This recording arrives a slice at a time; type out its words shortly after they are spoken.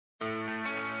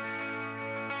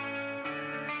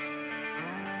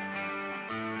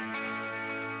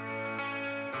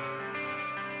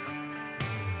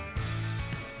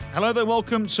Hello there,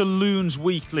 welcome to Loons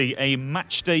Weekly, a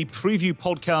matchday preview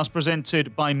podcast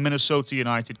presented by Minnesota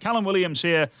United. Callum Williams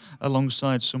here,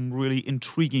 alongside some really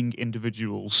intriguing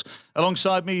individuals.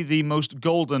 Alongside me, the most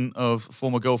golden of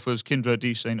former golfers, Kyndra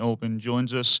de St. Aubin,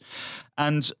 joins us.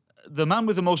 And the man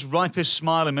with the most ripest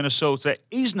smile in Minnesota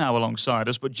is now alongside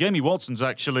us, but Jamie Watson's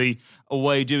actually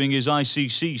away doing his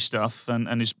ICC stuff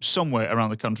and is somewhere around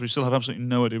the country. Still have absolutely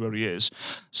no idea where he is.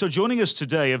 So joining us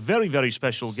today, a very, very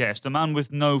special guest, a man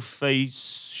with no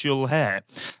facial hair.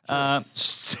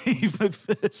 Steve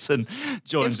McPherson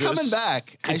joins us. It's coming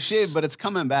back. I shaved, but it's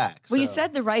coming back. Well, you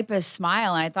said the ripest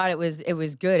smile, and I thought it was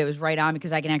good. It was right on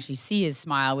because I can actually see his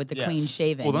smile with the clean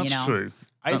shaven. Well, that's true.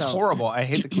 It's horrible. I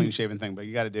hate the clean shaven thing, but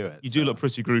you got to do it. You do look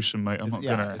pretty gruesome, mate. I'm not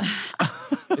gonna.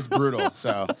 It's brutal.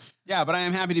 So yeah, but I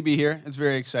am happy to be here. It's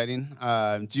very exciting.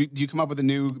 Do you come up with a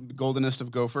new goldenest of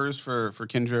gophers for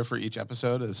Kyndra for each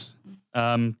episode? It's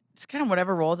kind of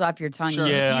whatever rolls off your tongue. Sure.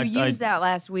 Yeah, you used that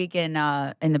last week in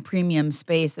the premium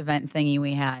space event thingy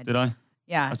we had. Did I?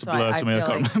 Yeah, that's a blur to me. I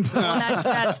can't remember. Well,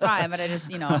 that's fine, but I just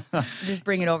just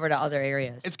bring it over to other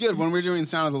areas. It's good when we're doing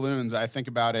Sound of the Loons. I think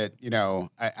about it.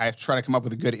 I try to come up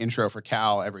with a good intro for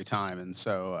Cal every time, and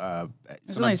so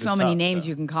there's only so many names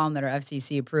you can call them that are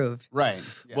FCC approved. Right.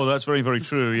 Yes. Well, that's very, very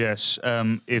true. Yes.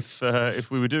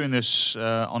 If we were doing this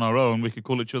on our own, we could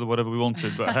call each other whatever we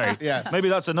wanted. But hey, yes. Maybe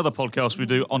that's another podcast we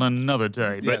do on another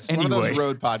day. But yes, anyway, one of those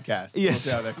road podcasts. Yes.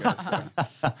 We'll see how that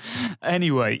goes. So.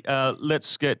 Anyway,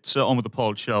 let's get on with the pod,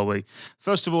 shall we?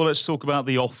 First of all, let's talk about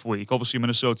the off week. Obviously,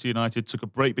 Minnesota United took a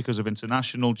break because of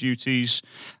international duties,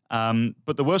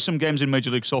 but there were some games in Major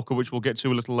League Soccer, which we'll get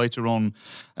to a little later on.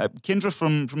 Kyndra,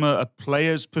 from a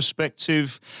player's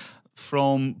perspective,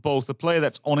 from both a player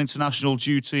that's on international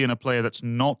duty and a player that's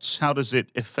not, how does it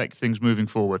affect things moving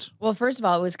forward? Well, first of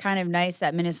all, it was kind of nice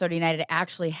that Minnesota United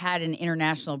actually had an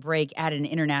international break at an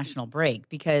international break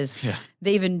because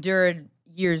they've endured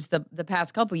years, the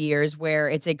past couple years, where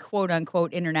it's a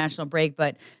quote-unquote international break,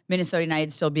 but Minnesota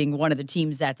United still being one of the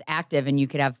teams that's active, and you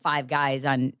could have 5 guys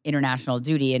on international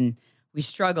duty, and we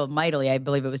struggled mightily, I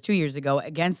believe it was 2 years ago,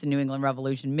 against the New England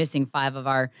Revolution, missing 5 of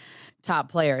our top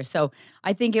players. So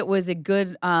I think it was a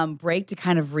good break to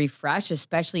kind of refresh,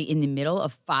 especially in the middle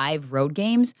of 5 road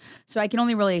games. So I can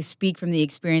only really speak from the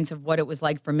experience of what it was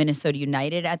like for Minnesota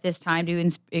United at this time to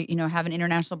have an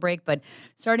international break. But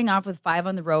starting off with 5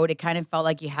 on the road, it kind of felt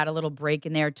like you had a little break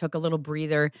in there, took a little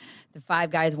breather. The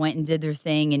 5 guys went and did their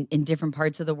thing in different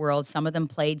parts of the world. Some of them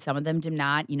played, some of them did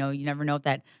not. You never know if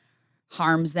that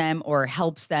harms them or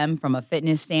helps them from a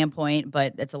fitness standpoint,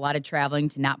 but it's a lot of traveling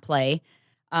to not play.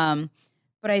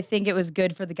 But I think it was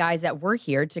good for the guys that were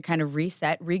here to kind of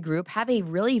reset, regroup, have a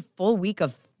really full week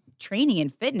of training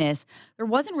and fitness. There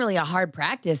wasn't really a hard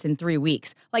practice in 3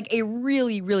 weeks, like a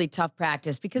really, really tough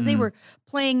practice because they were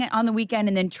playing on the weekend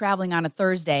and then traveling on a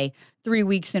Thursday 3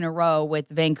 weeks in a row with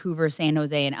Vancouver, San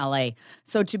Jose, and LA.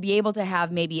 So to be able to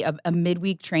have maybe a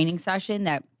midweek training session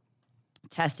that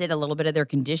tested a little bit of their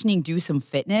conditioning, do some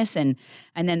fitness, and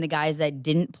then the guys that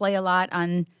didn't play a lot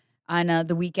on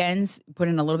the weekends, put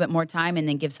in a little bit more time, and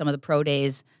then give some of the pro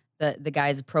days, the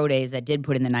guys pro days that did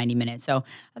put in the 90 minutes. So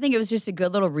I think it was just a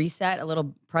good little reset, a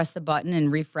little press the button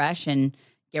and refresh and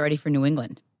get ready for New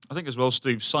England. I think as well,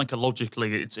 Steve,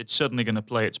 psychologically, it's certainly going to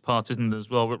play its part, isn't it, as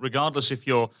well? But regardless if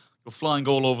you're flying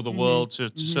all over the world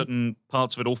to certain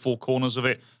parts of it, all 4 corners of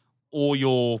it, or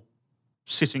you're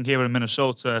sitting here in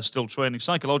Minnesota still training,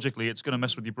 psychologically, it's going to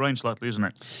mess with your brain slightly, isn't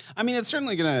it? I mean, it's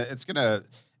certainly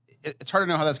it's hard to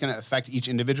know how that's going to affect each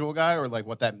individual guy or like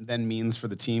what that then means for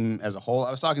the team as a whole. I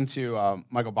was talking to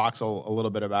Michael Boxall a little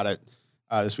bit about it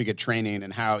this week at training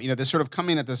and how, this sort of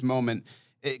coming at this moment,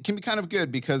 it can be kind of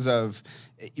good because of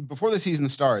before the season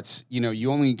starts,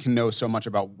 you only can know so much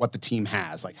about what the team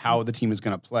has, like how the team is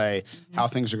going to play, how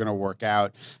things are going to work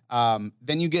out.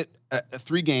 Then you get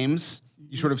 3 games.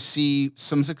 You sort of see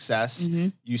some success.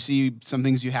 You see some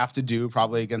things you have to do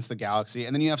probably against the Galaxy.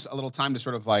 And then you have a little time to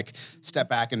sort of like step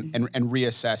back and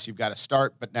reassess. You've got to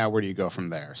start, but now where do you go from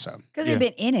there? So because they've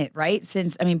been in it, right?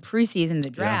 Since, preseason, the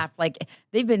draft, like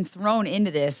they've been thrown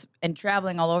into this and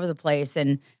traveling all over the place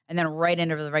and then right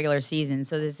into the regular season.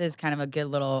 So this is kind of a good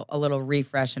little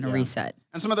refresh and a reset.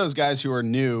 And some of those guys who are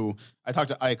new, I talked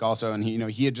to Ike also, and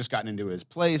he had just gotten into his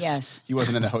place. Yes. He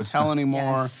wasn't in the hotel anymore.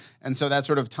 Yes. And so that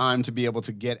sort of time to be able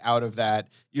to get out of that,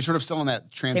 you're sort of still in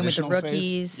that transitional phase. Same with the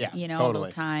rookies, phase. Yeah, a totally.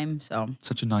 little time. So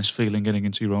Such a nice feeling getting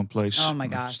into your own place. Oh my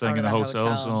gosh. Staying in the hotels.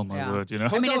 Hotel. Oh my word, it's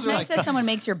Hotels nice that someone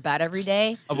makes your bed every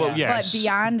day. Well, yes. But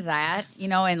beyond that,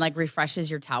 and like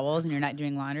refreshes your towels and you're not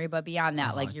doing laundry, but beyond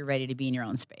that, like you're ready to be in your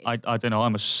own space. days. I don't know.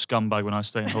 I'm a scumbag when I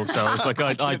stay in hotels. Like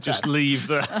I just attest. leave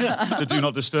the do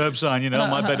not disturb sign.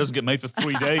 My bed doesn't get made for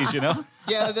 3 days.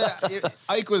 Yeah,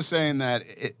 Ike was saying that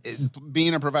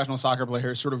being a professional soccer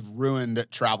player sort of ruined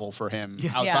travel for him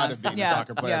outside of being a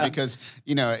soccer player because,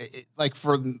 like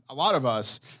for a lot of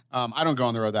us, I don't go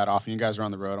on the road that often. You guys are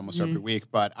on the road almost every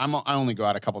week, but I only go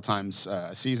out a couple times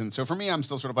a season. So for me, I'm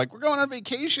still sort of like, we're going on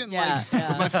vacation. With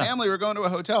my family, we're going to a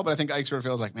hotel. But I think Ike sort of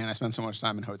feels like, man, I spend so much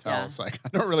time in hotels. Like, I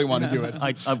don't really want to do it.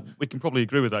 We can probably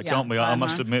agree with that, can't we? I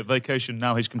must admit, vacation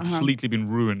now has completely been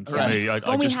ruined for me.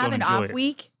 When we just have don't an enjoy off it.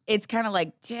 week, it's kind of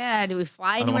like, do we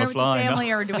fly don't anywhere wanna with fly, the no.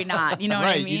 family or do we not? You know what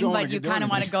I Right, you mean? don't wanna But you do kind of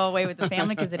want to anything. go away with the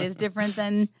family because it is different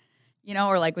than,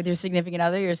 or like with your significant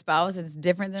other, your spouse, it's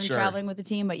different than Sure. traveling with the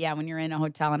team. But yeah, when you're in a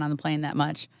hotel and on the plane that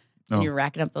much, No. and you're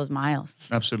racking up those miles.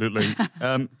 Absolutely.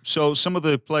 So some of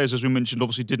the players, as we mentioned,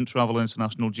 obviously didn't travel on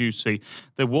international duty.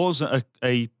 There was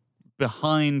a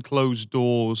behind closed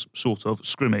doors sort of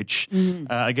scrimmage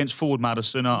against Forward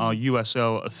Madison, our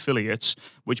USL affiliates,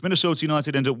 which Minnesota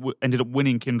United ended up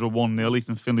winning Kindra 1-0.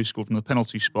 Ethan Finley scored from the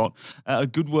penalty spot. A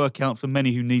good workout for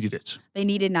many who needed it. They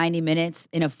needed 90 minutes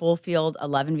in a full field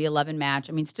 11v11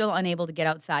 match. I mean, still unable to get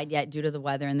outside yet due to the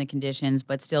weather and the conditions,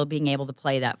 but still being able to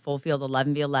play that full field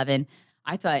 11v11.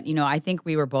 I thought, I think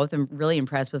we were both really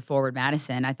impressed with Forward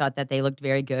Madison. I thought that they looked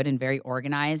very good and very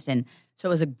organized. And so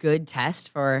it was a good test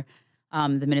for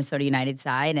the Minnesota United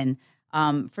side.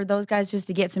 And for those guys just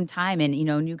to get some time and,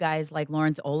 new guys like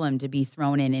Lawrence Olam to be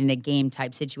thrown in a game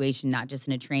type situation, not just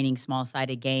in a training small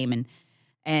sided game.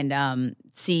 And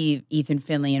see Ethan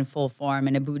Finley in full form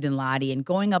and Abu Dinladi and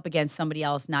going up against somebody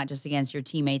else, not just against your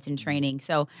teammates in training.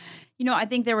 So, I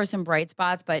think there were some bright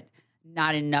spots, but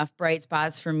not enough bright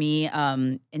spots for me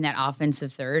in that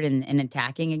offensive third and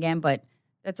attacking again. But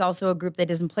that's also a group that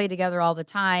doesn't play together all the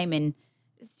time. And,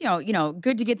 it's,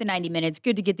 good to get the 90 minutes,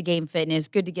 good to get the game fitness,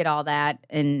 good to get all that.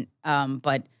 And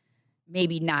but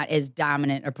maybe not as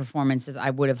dominant a performance as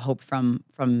I would have hoped from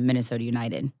Minnesota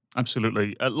United.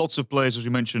 Absolutely. Lots of players, as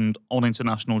we mentioned, on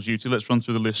international duty. Let's run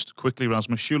through the list quickly.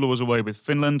 Rasmus Schüller was away with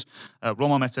Finland.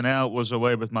 Roman Metanel was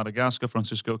away with Madagascar.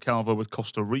 Francisco Calvo with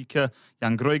Costa Rica.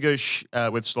 Jan Gregus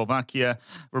with Slovakia.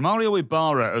 Romario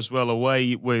Ibarra as well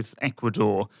away with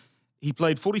Ecuador. He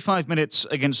played 45 minutes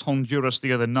against Honduras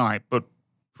the other night, but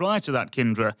prior to that,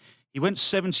 Kindra, he went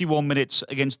 71 minutes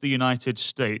against the United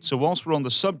States. So whilst we're on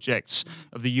the subjects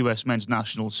of the U.S. men's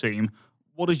national team,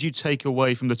 what did you take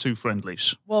away from the two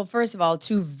friendlies? Well, first of all,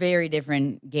 two very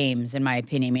different games, in my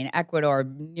opinion. I mean, Ecuador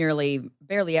barely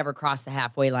ever crossed the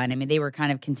halfway line. I mean, they were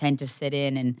kind of content to sit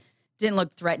in and didn't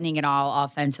look threatening at all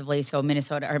offensively. So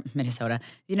the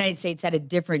United States had a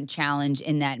different challenge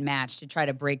in that match to try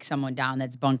to break someone down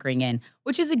that's bunkering in,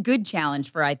 which is a good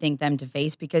challenge for, I think, them to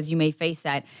face because you may face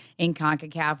that in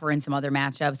CONCACAF or in some other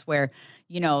matchups where,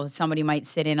 somebody might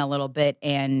sit in a little bit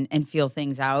and feel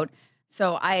things out.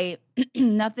 So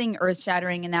nothing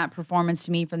earth-shattering in that performance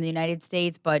to me from the United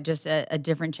States, but just a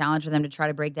different challenge for them to try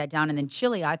to break that down. And then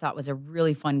Chile, I thought, was a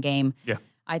really fun game. Yeah.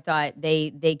 I thought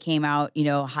they came out,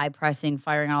 high pressing,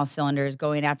 firing all cylinders,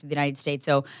 going after the United States.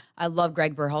 So I love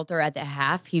Greg Berhalter at the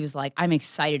half. He was like, I'm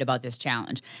excited about this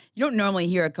challenge. You don't normally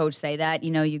hear a coach say that.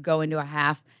 You go into a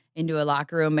half, into a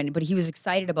locker room, but he was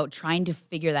excited about trying to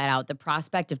figure that out, the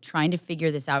prospect of trying to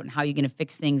figure this out and how you're going to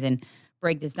fix things and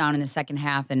break this down in the second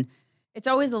half. And it's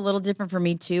always a little different for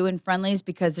me, too, in friendlies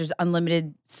because there's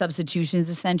unlimited substitutions,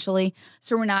 essentially.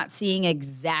 So we're not seeing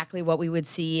exactly what we would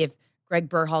see if Greg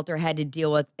Berhalter had to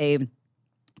deal with a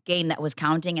game that was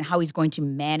counting and how he's going to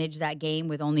manage that game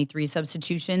with only 3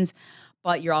 substitutions.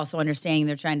 But you're also understanding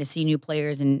they're trying to see new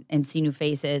players and see new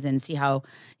faces and see how,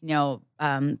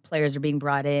 players are being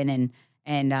brought in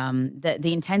and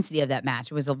the intensity of that match.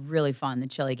 It was really fun, the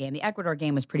Chile game. The Ecuador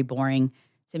game was pretty boring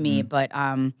to me, but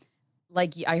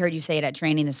like I heard you say it at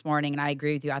training this morning, and I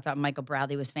agree with you. I thought Michael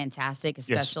Bradley was fantastic,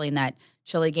 especially in that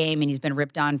Chile game, and he's been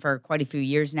ripped on for quite a few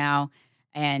years now.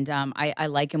 And I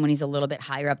like him when he's a little bit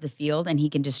higher up the field and he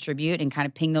can distribute and kind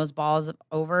of ping those balls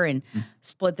over and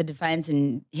split the defense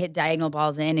and hit diagonal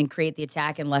balls in and create the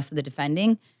attack and less of the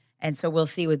defending. And so we'll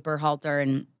see with Berhalter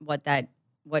and what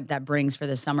that brings for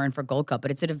the summer and for Gold Cup.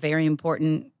 But it's a very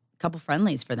important couple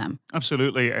friendlies for them.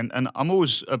 Absolutely. And I'm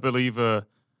always a believer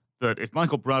that if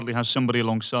Michael Bradley has somebody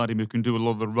alongside him who can do a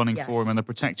lot of the running for him and the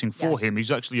protecting for him, he's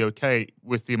actually okay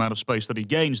with the amount of space that he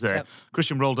gains there. Yep.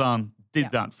 Christian Roldan did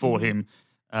that for him.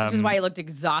 Which is why he looked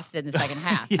exhausted in the second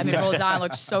half. I mean, Roldan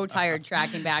looked so tired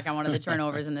tracking back on one of the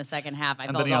turnovers in the second half. I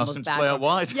And felt then he asked almost him to bad. play out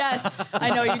wide. Yes,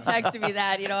 I know you texted me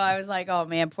that. I was like, oh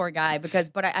man, poor guy.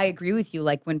 But I agree with you.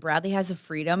 Like when Bradley has the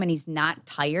freedom and he's not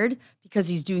tired because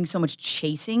he's doing so much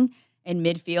chasing in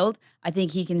midfield, I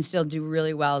think he can still do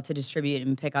really well to distribute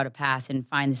and pick out a pass and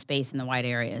find the space in the wide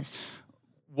areas.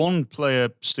 One player,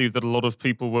 Steve, that a lot of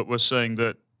people were saying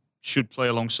that should play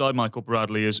alongside Michael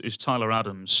Bradley is Tyler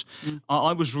Adams.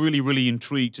 I was really, really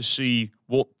intrigued to see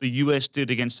what the US did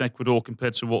against Ecuador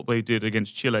compared to what they did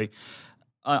against Chile.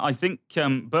 I think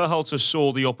Berhalter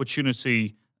saw the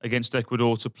opportunity against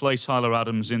Ecuador to play Tyler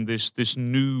Adams in this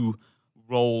new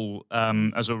role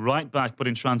as a right back, but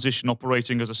in transition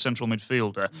operating as a central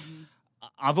midfielder.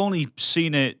 I've only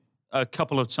seen it a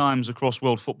couple of times across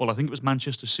world football. I think it was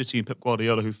Manchester City and Pep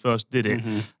Guardiola who first did it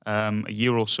a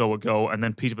year or so ago, and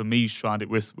then Peter Vermees tried it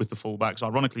with the fullbacks,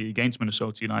 ironically against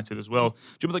Minnesota United as well. Do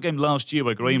you remember the game last year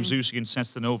where Graham Zusi and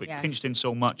Sestanovic pinched in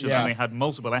so much and then they had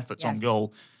multiple efforts on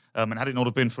goal? And had it not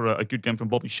have been for a good game from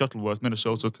Bobby Shuttleworth,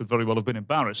 Minnesota could very well have been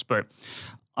embarrassed. But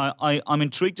I'm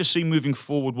intrigued to see moving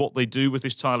forward what they do with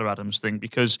this Tyler Adams thing,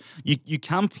 because you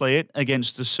can play it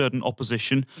against a certain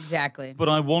opposition. Exactly. But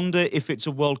I wonder if it's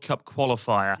a World Cup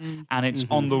qualifier and it's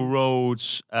on the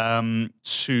roads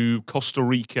to Costa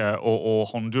Rica or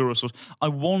Honduras. I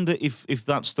wonder if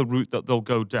that's the route that they'll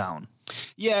go down.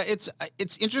 Yeah,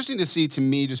 it's interesting to see to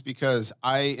me, just because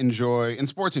I enjoy, in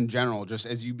sports in general, just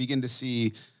as you begin to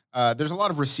see, there's a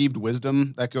lot of received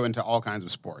wisdom that go into all kinds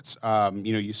of sports.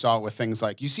 You saw it with things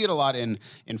like, you see it a lot in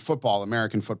football,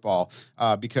 American football,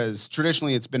 because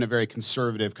traditionally it's been a very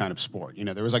conservative kind of sport.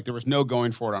 There was no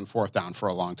going for it on fourth down for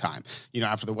a long time.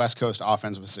 After the West Coast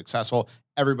offense was successful,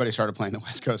 everybody started playing the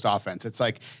West Coast offense. It's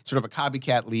like sort of a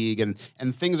copycat league,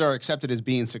 and things are accepted as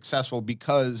being successful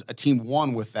because a team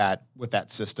won with that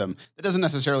system. That doesn't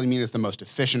necessarily mean it's the most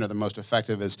efficient or the most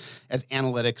effective as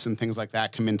analytics and things like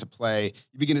that come into play.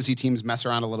 You begin to see teams mess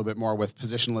around a little bit more with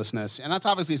positionlessness, and that's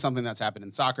obviously something that's happened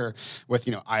in soccer with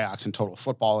Ajax and Total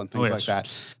Football and things like that.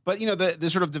 But the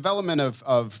sort of development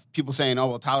of people saying, oh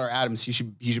well, Tyler Adams, he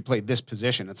should play this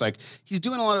position. It's like he's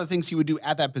doing a lot of the things he would do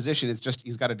at that position. It's just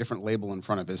he's got a different label in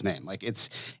front of his name.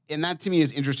 And that to me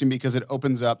is interesting because it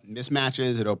opens up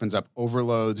mismatches, it opens up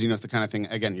overloads. It's the kind of thing,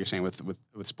 again, you're saying with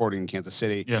Sporting in Kansas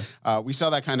City. Yeah. We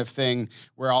saw that kind of thing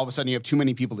where all of a sudden you have too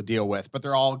many people to deal with, but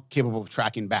they're all capable of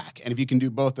tracking back. And if you can do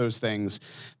both those things,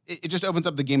 it just opens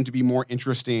up the game to be more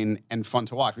interesting and fun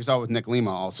to watch. We saw it with Nick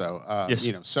Lima also.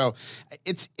 So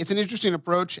it's an interesting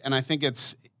approach, and I think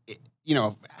it's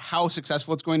how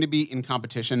successful it's going to be in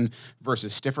competition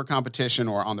versus stiffer competition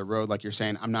or on the road, like you're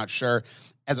saying, I'm not sure.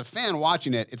 As a fan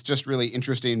watching it, it's just really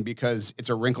interesting because it's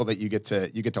a wrinkle that you get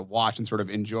to watch and sort of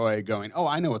enjoy going, oh,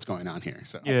 I know what's going on here.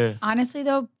 So yeah. Honestly,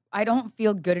 though, I don't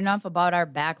feel good enough about our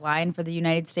back line for the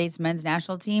United States men's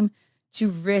national team to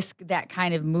risk that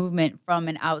kind of movement from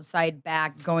an outside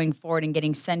back going forward and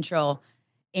getting central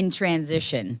in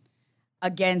transition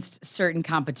against certain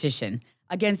competition.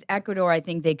 Against Ecuador, I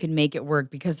think they could make it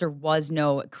work because there was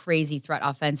no crazy threat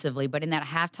offensively. But in that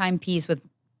halftime piece with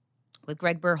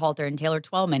Greg Berhalter and Taylor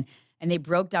Twellman, and they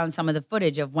broke down some of the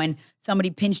footage of when somebody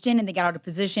pinched in and they got out of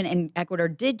position, and Ecuador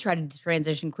did try to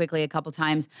transition quickly a couple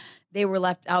times. They were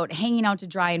left out, hanging out to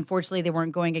dry. Unfortunately, they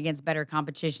weren't going against better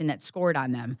competition that scored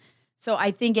on them. So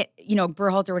I think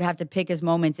Berhalter would have to pick his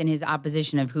moments in his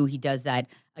opposition of who he does that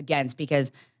against,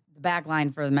 because the back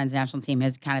line for the men's national team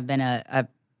has kind of been a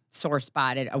sore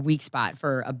spot, a weak spot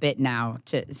for a bit now.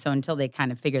 So until they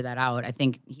kind of figure that out, I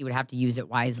think he would have to use it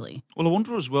wisely. Well, I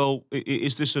wonder as well,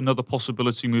 is this another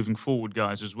possibility moving forward,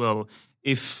 guys, as well?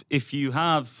 If you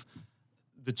have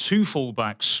the two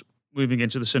fullbacks moving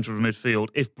into the centre of the midfield,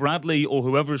 if Bradley or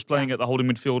whoever is playing at the holding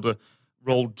midfielder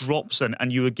role drops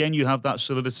and you have that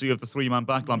solidity of the three-man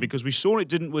backline, because we saw it,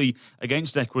 didn't we,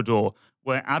 against Ecuador,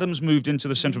 where Adams moved into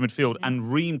the central midfield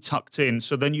and Ream tucked in,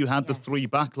 so then you had the three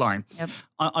backline. Yep.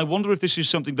 I wonder if this is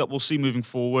something that we'll see moving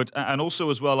forward. And also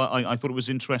as well, I thought it was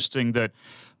interesting that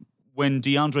when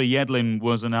DeAndre Yedlin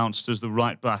was announced as the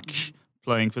right back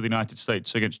playing for the United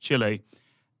States against Chile,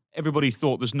 everybody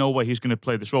thought there's no way he's going to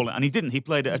play this role. And he didn't. He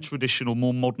played a traditional,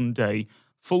 more modern day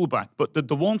fullback. But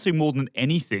the one thing more than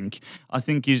anything, I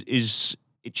think, is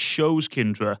it shows,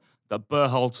 Kyndra, that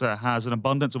Berhalter has an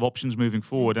abundance of options moving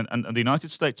forward, and the United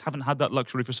States haven't had that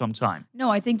luxury for some time. No,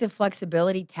 I think the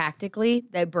flexibility tactically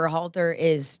that Berhalter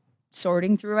is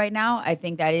sorting through right now, I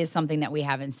think that is something that we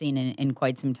haven't seen in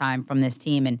quite some time from this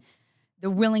team, and the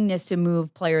willingness to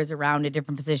move players around to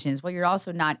different positions. Well, you're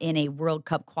also not in a World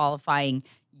Cup qualifying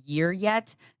year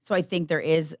yet, so I think there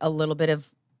is a little bit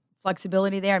of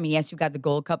flexibility there. I mean, yes, you've got the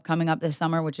Gold Cup coming up this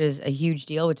summer, which is a huge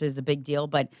deal, which is a big deal,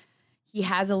 but he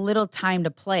has a little time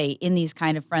to play in these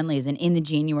kind of friendlies and in the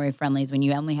January friendlies when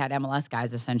you only had MLS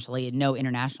guys essentially and no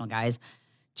international guys,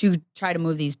 to try to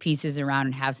move these pieces around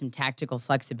and have some tactical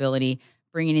flexibility,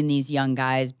 bringing in these young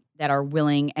guys that are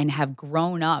willing and have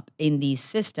grown up in these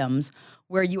systems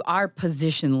where you are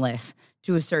positionless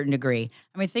to a certain degree.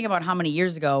 I mean, think about how many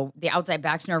years ago the outside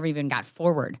backs never even got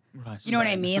forward. Right. You know what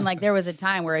I mean? Like there was a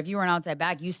time where if you were an outside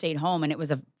back, you stayed home and it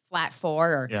was a flat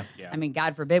four or, I mean,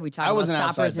 God forbid we talk about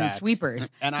stoppers and sweepers.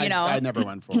 And I never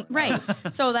went for it. Right.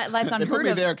 So that's unheard they put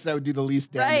me of. there because I would do the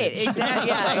least damage. Right, exactly.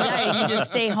 Yeah, you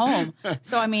just stay home.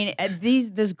 So, I mean,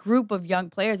 this group of young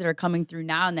players that are coming through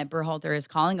now and that Berhalter is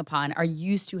calling upon are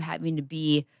used to having to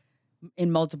be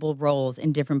in multiple roles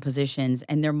in different positions,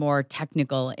 and they're more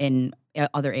technical in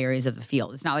other areas of the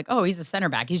field. It's not like, oh, he's a center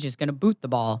back, he's just going to boot the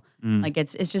ball. Like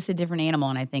it's just a different animal,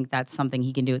 and I think that's something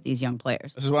he can do with these young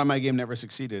players. This is why my game never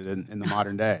succeeded in the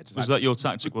modern day. Was that your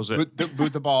tactic, was it?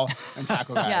 Boot the ball and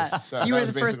tackle guys. Yeah, So you were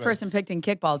the first person picked in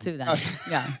kickball too then.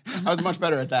 Yeah. I was much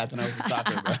better at that than I was at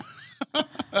soccer.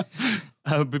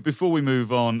 But before we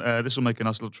move on, this will make a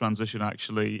nice little transition,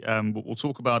 actually. We'll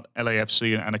talk about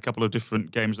LAFC and a couple of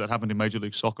different games that happened in Major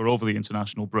League Soccer over the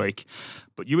international break.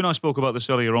 But you and I spoke about this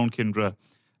earlier on, Kyndra.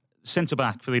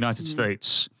 Centre-back for the United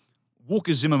States.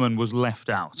 Walker Zimmerman was left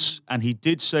out, and he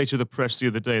did say to the press the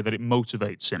other day that it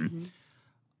motivates him.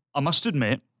 I must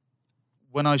admit,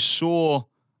 when I saw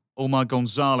Omar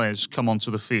Gonzalez come onto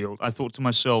the field, I thought to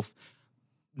myself,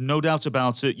 no doubt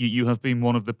about it, you have been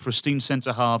one of the pristine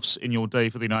centre-halves in your day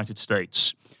for the United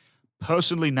States.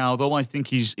 Personally now, though, I think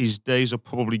his days are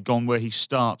probably gone where he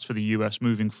starts for the US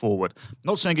moving forward.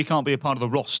 Not saying he can't be a part of the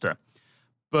roster,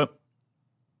 but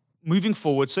moving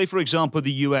forward, say, for example,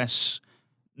 the US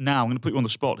now, I'm going to put you on the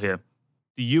spot here.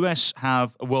 The US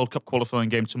have a World Cup qualifying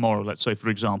game tomorrow, let's say, for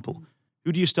example.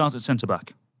 Who do you start at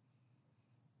centre-back?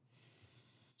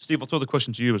 Steve, I'll throw the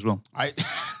question to you as well.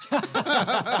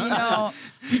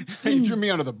 You threw me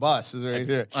under the bus. Is there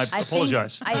anything? I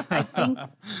apologize.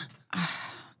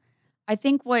 I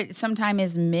think what sometimes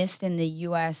is missed in the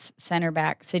U.S. center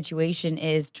back situation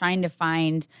is trying to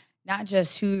find not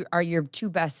just who are your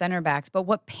two best center backs, but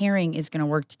what pairing is going to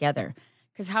work together.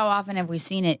 Because how often have we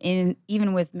seen it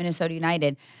even with Minnesota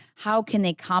United? How can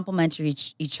they complement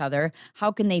each other?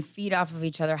 How can they feed off of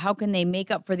each other? How can they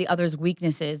make up for the other's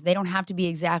weaknesses? They don't have to be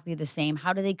exactly the same.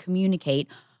 How do they communicate?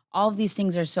 All of these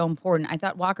things are so important. I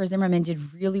thought Walker Zimmerman did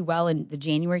really well in the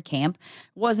January camp.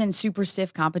 Wasn't super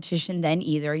stiff competition then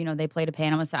either. You know, they played a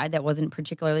Panama side that wasn't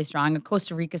particularly strong, a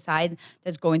Costa Rica side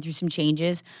that's going through some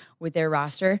changes with their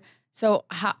roster. So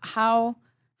how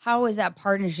is that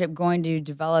partnership going to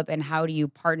develop, and how do you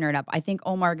partner it up? I think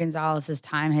Omar Gonzalez's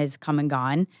time has come and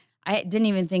gone. I didn't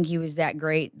even think he was that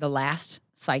great the last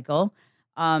cycle.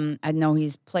 I know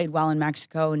he's played well in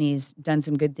Mexico and he's done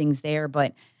some good things there,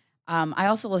 but I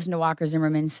also listened to Walker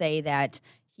Zimmerman say that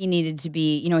he needed to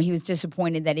be, he was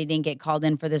disappointed that he didn't get called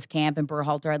in for this camp, and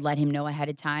Berhalter had let him know ahead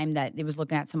of time that he was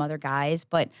looking at some other guys.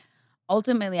 But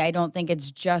ultimately, I don't think it's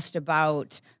just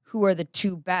about who are the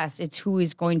two best. It's who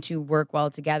is going to work well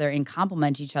together and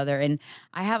complement each other. And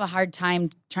I have a hard time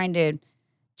trying to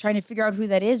figure out who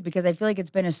that is, because I feel like it's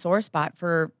been a sore spot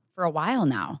for a while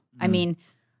now. I mean,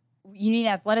 you need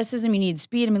athleticism, you need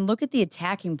speed. I mean, look at the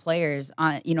attacking players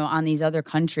on these other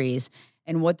countries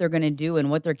and what they're going to do and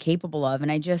what they're capable of.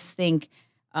 And I just think,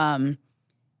 there's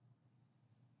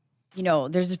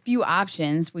a few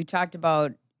options. We talked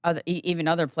about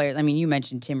other players. I mean, you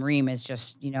mentioned Tim Ream as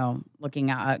just,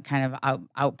 looking out, kind of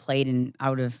outplayed and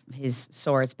out of his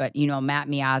sorts. But, Matt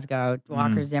Miazga,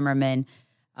 Walker Zimmerman,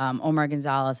 Omar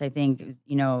Gonzalez, I think,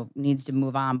 needs to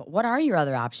move on. But what are your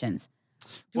other options?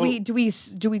 Do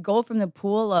we go from the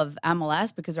pool of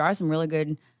MLS, because there are some really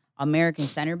good American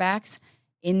center backs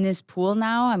in this pool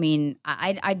now? I mean,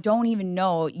 I don't even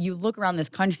know. You look around this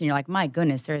country and you're like, my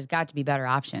goodness, there's got to be better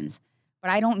options. But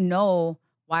I don't know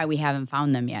why we haven't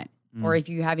found them yet, or if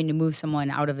you're having to move someone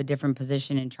out of a different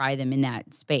position and try them in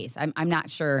that space. I'm not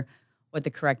sure what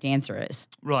the correct answer is.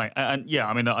 Right. And yeah,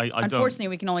 I mean, I unfortunately,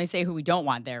 we can only say who we don't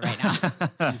want there right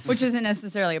now, which isn't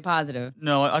necessarily a positive.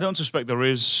 No, I don't suspect there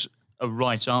is a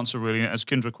right answer, really. As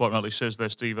Kyndra quite rightly says there,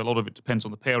 Steve, a lot of it depends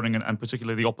on the pairing and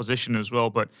particularly the opposition as well.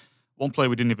 But one player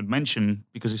we didn't even mention,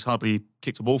 because he's hardly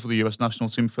kicked a ball for the US national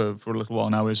team for a little while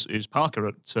now, is Parker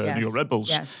at New York Red Bulls.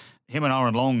 Yes. Him and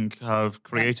Aaron Long have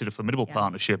created a formidable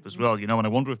partnership as well, and I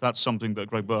wonder if that's something that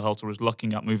Greg Berhalter is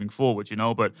looking at moving forward,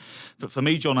 But for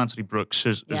me, John Anthony Brooks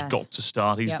has got to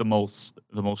start. He's the most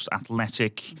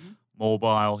athletic,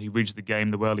 mobile. He reads the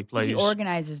game, the way he plays. He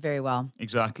organizes very well.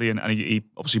 Exactly, and he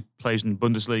obviously plays in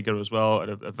Bundesliga as well at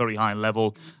a very high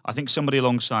level. I think somebody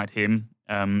alongside him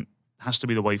has to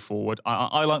be the way forward.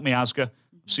 I like Miazga.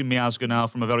 I've seen Miazga now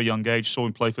from a very young age. Saw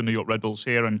him play for New York Red Bulls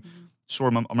here, and saw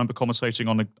him. I remember commentating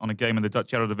on a game in the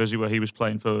Dutch Eredivisie where he was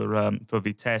playing for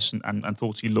Vitesse, and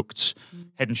thought he looked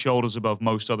head and shoulders above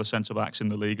most other centre backs in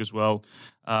the league as well.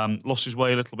 Lost his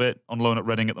way a little bit on loan at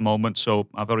Reading at the moment, so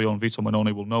our very own Vito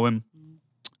Mannone will know him.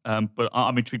 But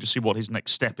I'm intrigued to see what his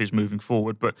next step is moving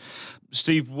forward. But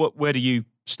Steve, where do you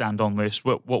stand on this?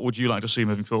 What would you like to see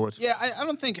moving forward? Yeah, I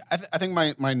don't think I think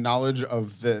my knowledge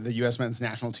of the U.S. men's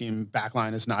national team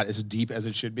backline is not as deep as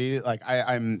it should be. Like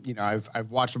I'm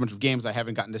I've watched a bunch of games. I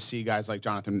haven't gotten to see guys like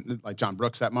John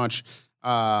Brooks that much.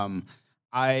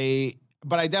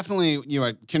 But I definitely,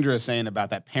 what Kendra is saying about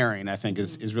that pairing, I think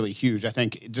is really huge. I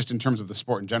think just in terms of the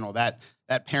sport in general, that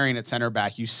pairing at center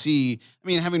back, you see,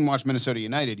 having watched Minnesota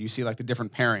United, you see like the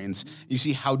different pairings, you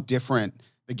see how different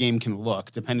the game can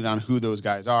look depending on who those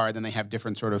guys are. Then they have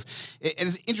different sort of,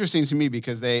 it's interesting to me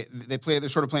because they're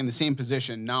sort of playing the same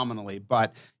position nominally,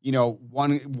 but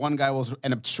one guy will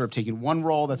end up sort of taking one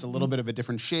role that's a little bit of a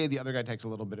different shade. The other guy takes a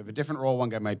little bit of a different role. One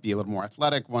guy might be a little more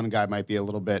athletic. One guy might be a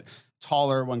little bit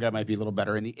taller. One guy might be a little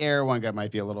better in the air. One guy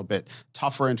might be a little bit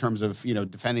tougher in terms of,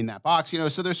 defending that box,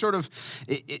 so there's sort of,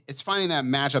 it's finding that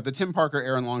matchup. The Tim Parker,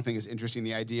 Aaron Long thing is interesting.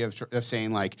 The idea of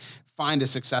saying like, find a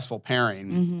successful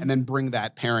pairing and then bring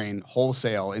that pairing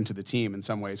wholesale into the team in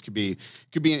some ways could be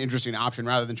an interesting option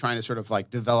rather than trying to sort of like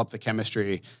develop the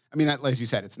chemistry. As you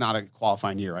said, it's not a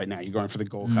qualifying year right now. You're going for the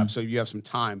Gold Cup, so you have some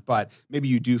time, but maybe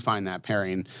you do find that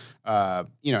pairing,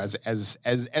 as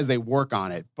they work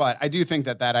on it. But I do think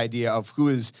that idea of who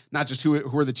is not just who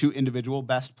are the two individual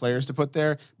best players to put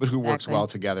there, but who works well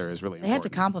together is really important. They have to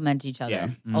complement each other. Yeah.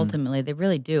 Ultimately, they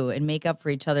really do, and make up for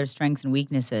each other's strengths and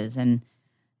weaknesses. And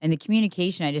the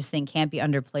communication, I just think, can't be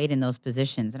underplayed in those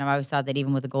positions. And I've always thought that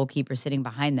even with the goalkeeper sitting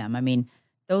behind them,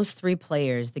 those three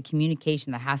players, the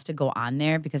communication that has to go on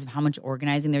there because of how much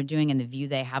organizing they're doing and the view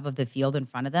they have of the field in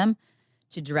front of them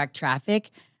to direct traffic,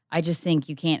 I just think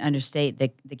you can't understate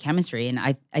the chemistry. And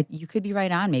I you could be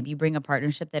right on. Maybe you bring a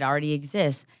partnership that already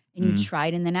exists and you try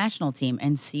it in the national team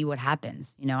and see what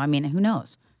happens. Who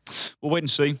knows? We'll wait and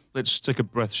see. Let's take a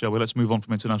breath, shall we? Let's move on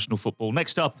from international football.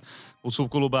 Next up, we'll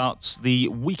talk all about the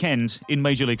weekend in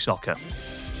Major League Soccer.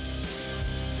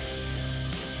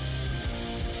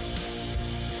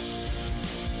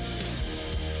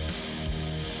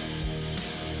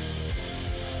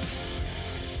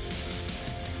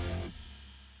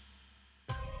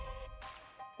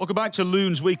 Welcome back to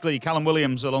Loons Weekly. Callum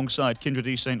Williams alongside Kyndra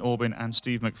de St. Aubin and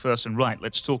Steve McPherson. Right,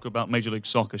 let's talk about Major League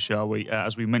Soccer, shall we?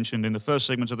 As we mentioned in the first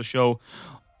segment of the show,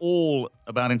 all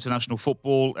about international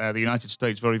football. The United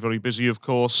States very, very busy, of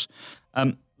course.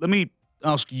 Let me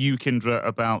ask you, Kyndra,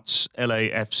 about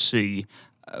LAFC.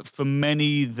 For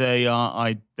many, they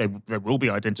will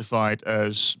be identified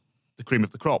as the cream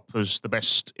of the crop, as the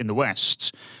best in the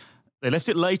West. They left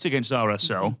it late against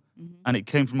RSL, and it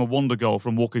came from a wonder goal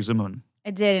from Walker Zimmerman.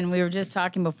 It did, and we were just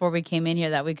talking before we came in here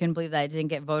that we couldn't believe that it didn't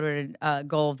get voted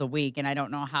goal of the week, and I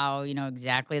don't know how,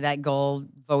 exactly that goal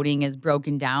voting is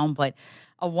broken down, but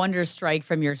a wonder strike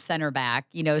from your center back,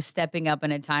 stepping up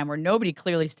in a time where nobody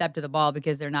clearly stepped to the ball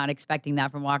because they're not expecting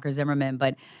that from Walker Zimmerman.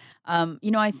 But,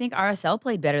 I think RSL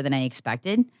played better than I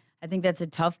expected. I think that's a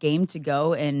tough game to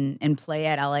go and play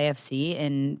at LAFC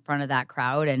in front of that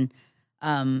crowd, and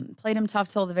played them tough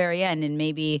till the very end, and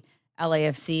maybe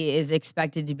LAFC is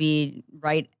expected to be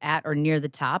right at or near the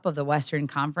top of the Western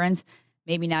Conference.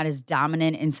 Maybe not as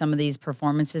dominant in some of these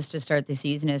performances to start the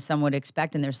season as some would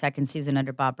expect in their second season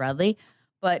under Bob Bradley.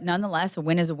 But nonetheless, a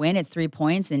win is a win. It's 3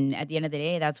 points. And at the end of the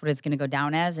day, that's what it's going to go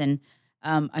down as. And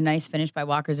a nice finish by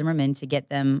Walker Zimmerman to get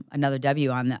them another W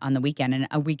on the weekend. And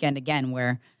a weekend, again,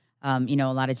 where, a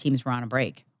lot of teams were on a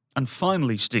break. And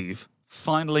finally, Steve,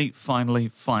 finally,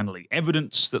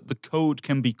 evidence that the code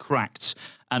can be cracked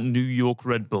at New York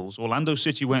Red Bulls. Orlando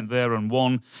City went there and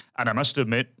won, and I must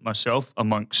admit, myself,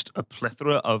 amongst a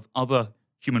plethora of other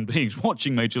human beings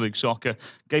watching Major League Soccer,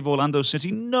 gave Orlando City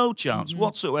no chance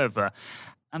whatsoever.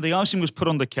 And the icing was put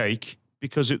on the cake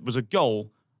because it was a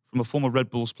goal from a former Red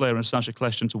Bulls player in Sasha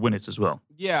Kljestan to win it as well.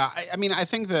 Yeah, I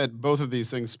think that both of these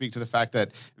things speak to the fact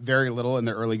that very little in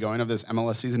the early going of this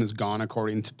MLS season has gone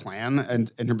according to plan,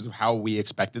 and in terms of how we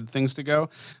expected things to go.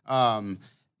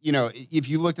 If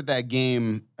you looked at that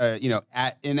game,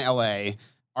 in LA,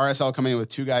 RSL coming in with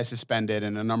two guys suspended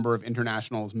and a number of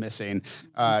internationals missing,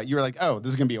 you were like, oh, this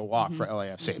is going to be a walk for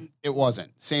LAFC. It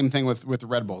wasn't. Same thing with the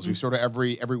Red Bulls. We sort of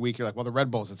every week you're like, well, the Red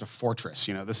Bulls, it's a fortress.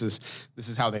 This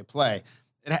is how they play.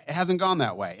 It hasn't gone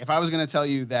that way. If I was going to tell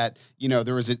you that,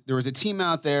 there was a team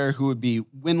out there who would be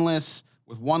winless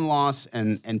with one loss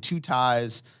and two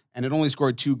ties and it only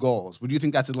scored 2 goals, would you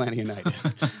think that's Atlanta United?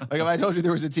 Like if I told you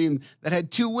there was a team that had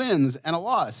 2 wins and a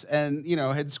loss and,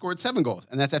 had scored 7 goals,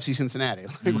 and that's FC Cincinnati,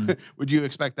 like, would you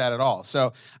expect that at all?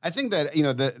 So I think that,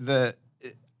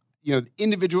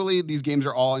 individually, these games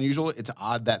are all unusual. It's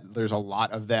odd that there's a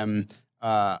lot of them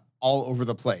all over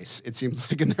the place, it seems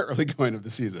like, in the early going of the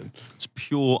season. It's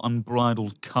pure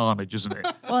unbridled carnage, isn't it?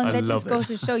 Well, and that just goes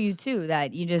it. to show you, too,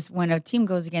 that when a team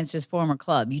goes against his former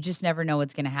club, you just never know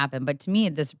what's going to happen. But to me,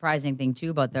 the surprising thing, too,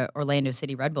 about the Orlando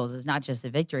City Red Bulls is not just the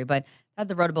victory, but that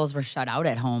the Red Bulls were shut out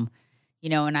at home.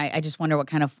 And I just wonder what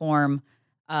kind of form,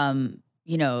 Bradley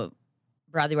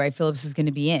Wright Phillips is going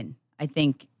to be in. I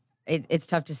think it's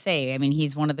tough to say. I mean,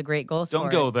 he's one of the great goal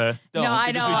scorers. Don't go there. Don't. No,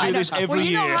 I know. We do this every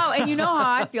year. You know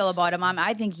how I feel about him.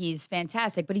 I think he's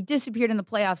fantastic, but he disappeared in the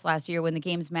playoffs last year when the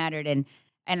games mattered, and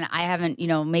I haven't,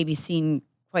 maybe seen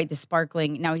quite the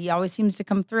sparkling. Now he always seems to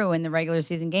come through in the regular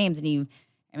season games, and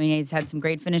he's had some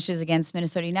great finishes against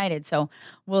Minnesota United. So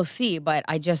we'll see. But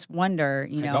I just wonder,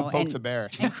 Don't poke the bear.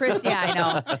 And Chris, yeah, I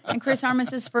know. And Chris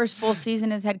Armas' first full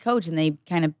season as head coach, and they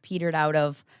kind of petered out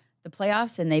of the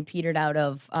playoffs, and they petered out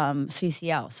of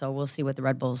CCL. So we'll see what the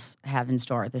Red Bulls have in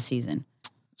store this season.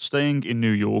 Staying in New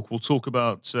York, we'll talk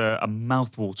about a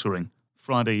mouth-watering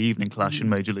Friday evening clash in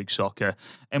Major League Soccer.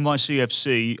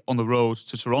 NYCFC on the road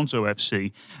to Toronto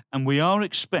FC, and we are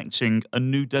expecting a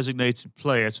new designated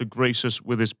player to grace us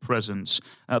with his presence.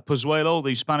 Pozuelo,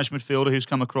 the Spanish midfielder who's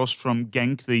come across from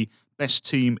Genk, the best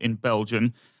team in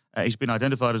Belgium. He's been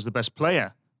identified as the best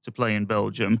player to play in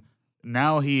Belgium.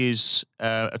 Now he is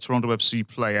a Toronto FC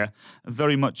player,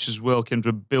 very much as well,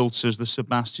 Kendra, built as the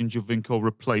Sebastian Giovinco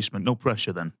replacement. No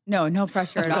pressure then? No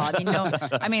pressure at all.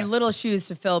 I mean, little shoes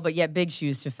to fill, but yet big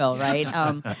shoes to fill, right?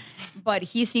 But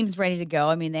he seems ready to go.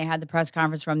 I mean, they had the press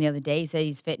conference from the other day. He said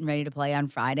he's fit and ready to play on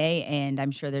Friday, and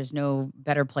I'm sure there's no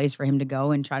better place for him to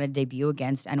go and try to debut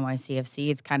against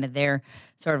NYCFC. It's kind of their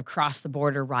sort of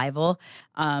cross-the-border rival.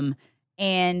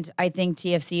 And I think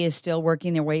TFC is still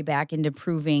working their way back into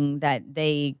proving that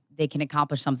they can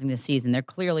accomplish something this season. They're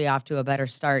clearly off to a better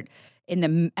start in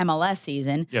the MLS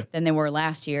season than they were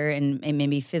last year, and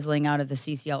maybe fizzling out of the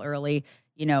CCL early,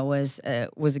 was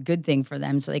a good thing for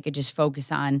them, so they could just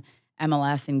focus on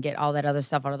MLS and get all that other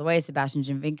stuff out of the way. Sebastian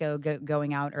Giovinco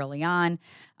going out early on,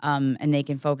 and they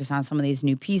can focus on some of these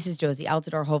new pieces. Josie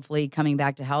Altidore hopefully coming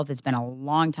back to health. It's been a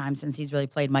long time since he's really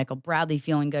played. Michael Bradley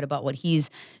feeling good about what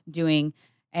he's doing,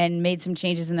 and made some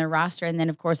changes in their roster. And then,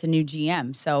 of course, a new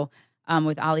GM. So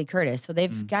with Ali Curtis. So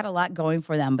they've got a lot going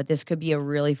for them, but this could be a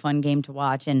really fun game to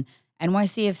watch. And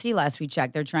NYCFC, last we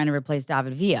checked, they're trying to replace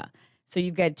David Villa. So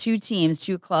you've got 2 teams,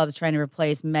 2 clubs trying to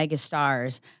replace mega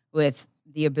stars with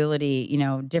the ability,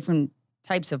 different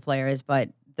types of players, but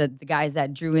the guys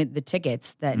that drew in the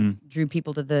tickets, that drew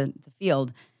people to the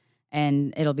field,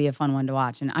 and it'll be a fun one to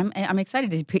watch. And I'm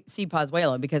excited to see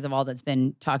Pozuelo because of all that's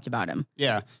been talked about him.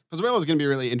 Yeah, Pozuelo is going to be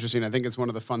really interesting. I think it's one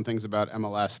of the fun things about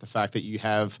MLS, the fact that you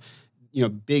have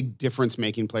big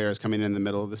difference-making players coming in the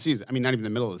middle of the season. I mean, not even the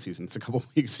middle of the season. It's a couple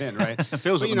weeks in, right? It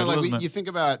feels like you think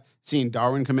about seeing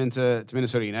Darwin come into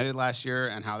Minnesota United last year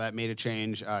and how that made a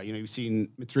change. You've seen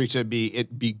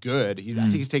Mitrovic be good. I think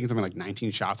he's taken something like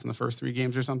 19 shots in the first 3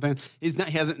 games or something. He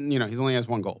only has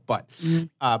 1 goal, but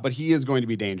he is going to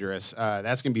be dangerous.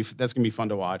 That's going to be fun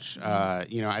to watch.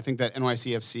 I think that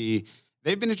NYCFC,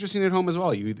 they've been interesting at home as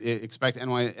well. You expect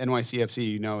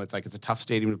NYCFC, it's a tough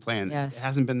stadium to play in. Yes. It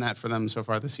hasn't been that for them so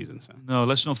far this season. So no,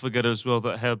 let's not forget as well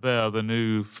that Herbert, the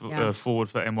new forward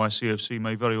for NYCFC,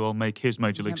 may very well make his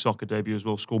Major League Soccer debut as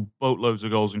well, score boatloads of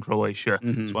goals in Croatia.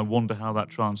 So I wonder how that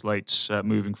translates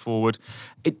moving forward.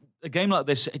 A game like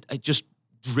this, it just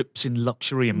drips in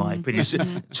luxury, in my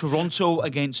opinion. Toronto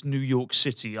against New York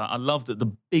City. I love that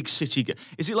the big city.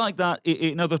 Is it like that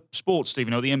in other sports,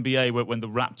 Stephen? The NBA, when the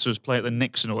Raptors play at the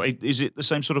Knicks and all? Is it the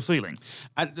same sort of feeling?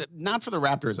 Not for the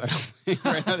Raptors, I don't think.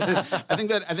 Right? I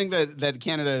think that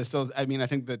Canada is still. I mean, I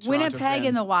think that Toronto Winnipeg fans,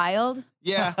 in the Wild.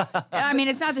 Yeah. I mean,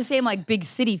 it's not the same like big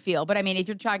city feel, but I mean, if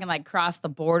you're talking like cross the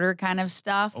border kind of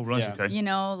stuff, Oh, right, Yeah.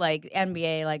 okay. like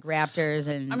NBA, like Raptors,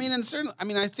 and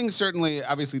I think certainly,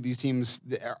 obviously, these teams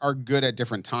are good at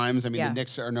different times. I mean, Yeah. the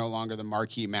Knicks are no longer the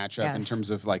marquee matchup in Yes.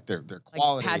 terms of like their like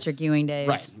quality. Patrick Ewing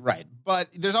days. Right. But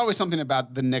there's always something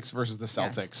about the Knicks versus the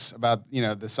Celtics, about the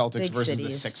Celtics Big versus the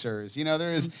cities. Sixers.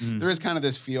 There is kind of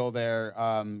this feel there.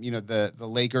 The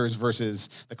Lakers versus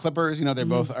the Clippers. They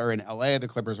both are in LA. The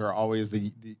Clippers are always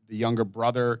the younger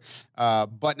brother,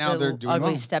 but now they're doing ugly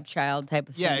well. stepchild type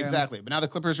of Yeah, syndrome. exactly. But now the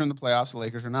Clippers are in the playoffs, the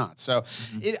Lakers are not. So,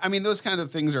 those kind of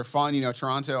things are fun.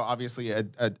 Toronto, obviously a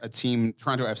team,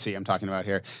 Toronto FC I'm talking about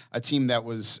here, a team that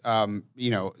was,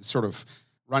 sort of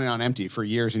running on empty for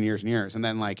years and years and years, and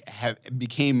then like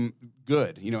became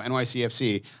good. You know,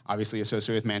 NYCFC obviously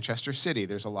associated with Manchester City.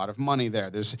 There's a lot of money there.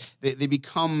 They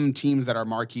become teams that are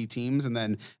marquee teams, and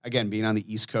then again, being on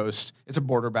the East Coast, it's a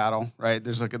border battle, right?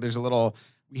 There's a little.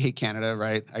 We hate Canada,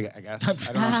 right? I guess.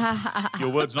 I don't know. Your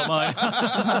words, not mine.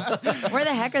 Where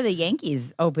the heck are the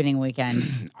Yankees opening weekend?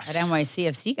 At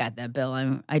NYCFC got that bill.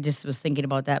 I just was thinking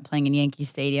about that playing in Yankee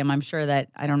Stadium. I'm not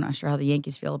sure how the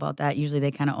Yankees feel about that. Usually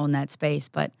they kind of own that space,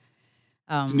 but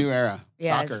it's a new era.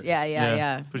 Yeah, Soccer.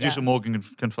 Yeah. Producer Morgan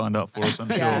can find out for us, I'm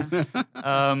sure.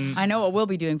 I know what we'll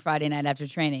be doing Friday night after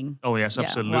training. Oh, yes,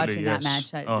 absolutely. Watching yes.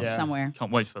 that match somewhere.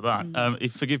 Can't wait for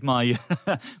that. Forgive my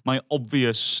my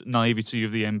obvious naivety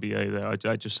of the NBA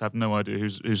there. I just have no idea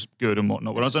who's good and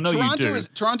whatnot. Whereas I know you do.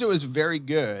 Toronto is very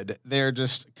good. They're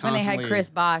just constantly... When they had Chris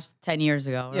Bosh 10 years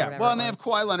ago. Well, and they have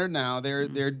Kawhi Leonard now.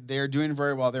 They're doing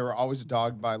very well. They were always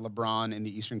dogged by LeBron in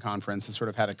the Eastern Conference and sort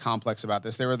of had a complex about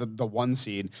this. They were the 1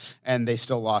 seed, and they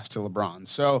still lost to LeBron.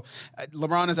 So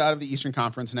LeBron is out of the Eastern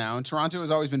Conference now, and Toronto has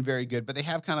always been very good, but they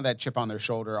have kind of that chip on their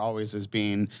shoulder always as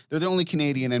being, they're the only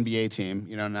Canadian NBA team,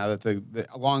 you know, now that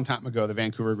a long time ago, the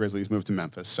Vancouver Grizzlies moved to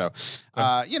Memphis. So,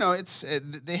 you know,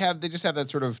 they just have that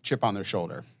sort of chip on their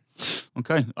shoulder.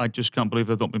 Okay, I just can't believe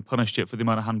they've not been punished yet for the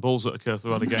amount of handballs that occur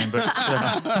throughout the game, but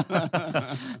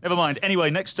never mind. Anyway,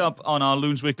 next up on our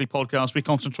Loons Weekly podcast, we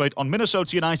concentrate on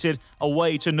Minnesota United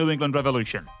away to New England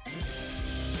Revolution.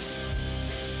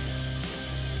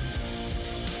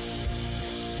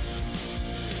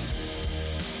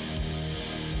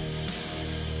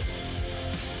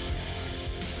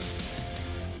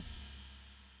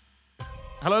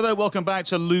 Hello there, welcome back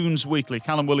to Loons Weekly.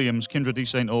 Callum Williams, Kyndra de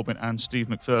St. Aubin and Steve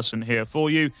McPherson here for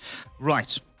you.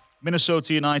 Right,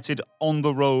 Minnesota United on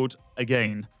the road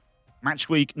again. Match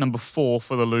week number 4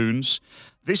 for the Loons.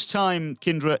 This time,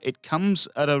 Kyndra, it comes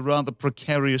at a rather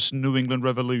precarious New England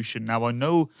Revolution. Now, I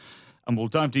know, and we'll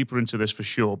dive deeper into this for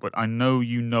sure, but I know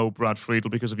you know Brad Friedel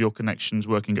because of your connections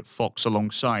working at Fox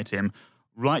alongside him.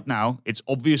 Right now, it's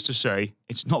obvious to say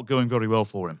it's not going very well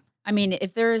for him. I mean,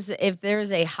 if there's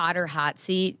a hot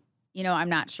seat, you know, I'm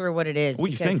not sure what it is. What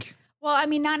do you think? Well, I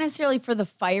mean, not necessarily for the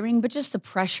firing, but just the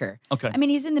pressure. Okay. I mean,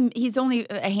 he's only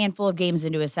a handful of games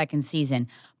into his second season,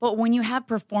 but when you have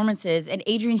performances, and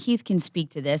Adrian Heath can speak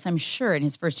to this, I'm sure, in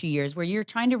his first 2 years, where you're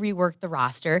trying to rework the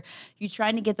roster, you're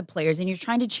trying to get the players, and you're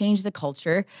trying to change the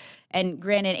culture. And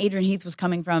granted, Adrian Heath was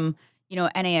coming from, you know,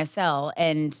 NASL,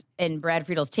 and Brad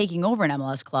Friedel's taking over an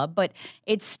MLS club, but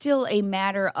it's still a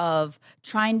matter of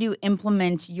trying to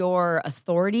implement your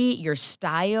authority, your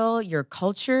style, your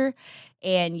culture,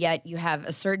 and yet you have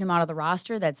a certain amount of the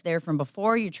roster that's there from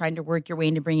before. You're trying to work your way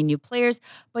into bringing new players.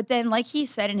 But then, like he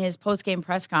said in his post-game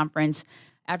press conference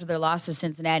after their loss to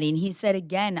Cincinnati, and he said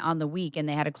again on the week, and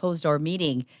they had a closed-door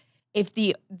meeting, if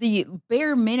the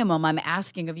bare minimum I'm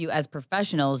asking of you as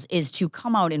professionals is to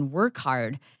come out and work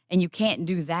hard, and you can't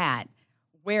do that,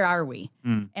 where are we?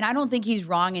 And I don't think he's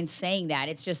wrong in saying that.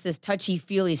 It's just this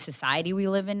touchy-feely society we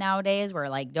live in nowadays where,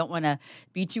 like, don't want to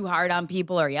be too hard on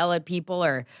people or yell at people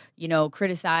or, you know,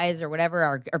 criticize or whatever.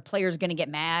 Are players going to get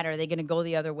mad? Are they going to go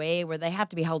the other way where they have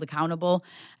to be held accountable?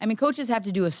 I mean, coaches have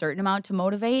to do a certain amount to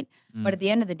motivate, but at the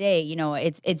end of the day, you know,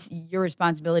 it's your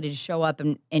responsibility to show up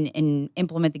and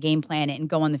implement the game plan and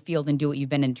go on the field and do what you've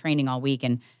been in training all week.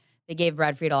 And they gave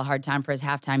Brad Friedel a hard time for his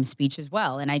halftime speech as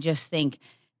well. And I just think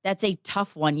that's a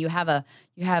tough one. You have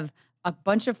a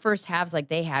bunch of first halves like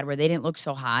they had where they didn't look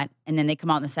so hot, and then they come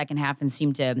out in the second half and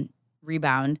seem to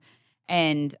rebound.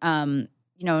 And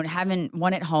you know, haven't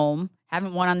won at home,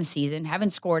 haven't won on the season,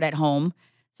 haven't scored at home.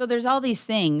 So there's all these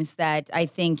things that I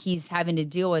think he's having to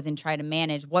deal with and try to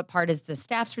manage. What part is the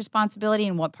staff's responsibility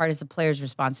and what part is the player's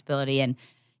responsibility? And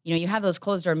you know, you have those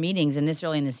closed door meetings, and this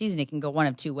early in the season, it can go one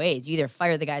of two ways. You either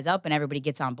fire the guys up and everybody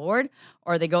gets on board,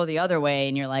 or they go the other way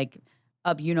and you're like,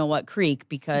 up, you know what creek,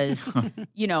 because,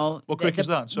 you know. What creek is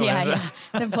that? Sorry. Yeah.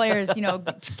 The players, you know,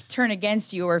 turn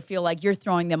against you or feel like you're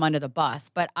throwing them under the bus.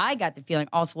 But I got the feeling,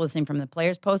 also listening from the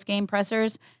players' post-game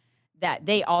pressers, that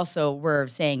they also were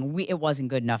saying it wasn't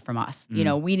good enough from us. You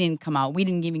know, we didn't come out. We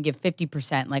didn't even give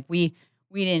 50%. Like we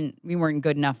weren't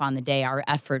good enough on the day. Our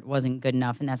effort wasn't good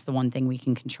enough, and that's the one thing we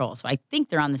can control. So I think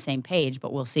they're on the same page,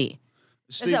 but we'll see.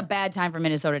 This is a bad time for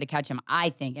Minnesota to catch him, I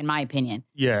think, in my opinion.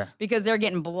 Yeah. Because they're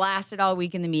getting blasted all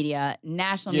week in the media.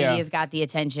 National media's got the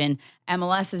attention.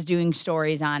 MLS is doing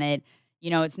stories on it. You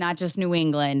know, it's not just New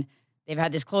England. They've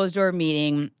had this closed-door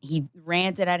meeting. He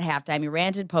ranted at halftime. He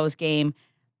ranted post-game.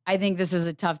 I think this is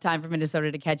a tough time for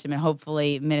Minnesota to catch him, and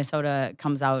hopefully Minnesota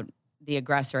comes out the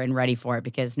aggressor and ready for it,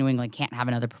 because New England can't have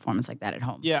another performance like that at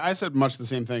home. Yeah, I said much the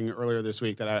same thing earlier this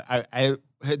week, that I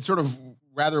had sort of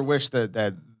rather wished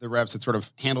that the reps had sort of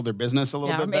handled their business a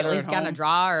little bit or better. at least gotten a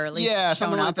draw, or at least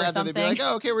something like that. They'd be like,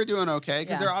 oh, okay, we're doing okay,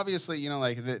 because they're obviously, you know,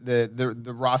 like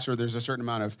the roster. There's a certain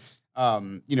amount of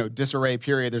disarray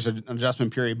period. There's an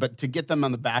adjustment period, but to get them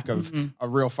on the back of a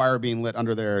real fire being lit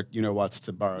under their, you know what's,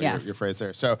 to borrow your phrase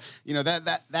there. So, you know,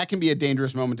 that can be a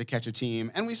dangerous moment to catch a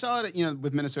team. And we saw it, you know,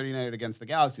 with Minnesota United against the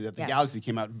Galaxy, that the Galaxy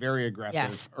came out very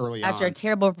aggressive early on. After a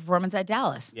terrible performance at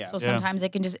Dallas. Yeah. So sometimes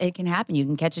it can happen. You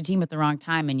can catch a team at the wrong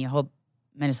time and you hope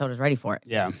Minnesota's ready for it.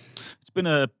 Yeah. It's been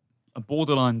a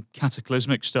borderline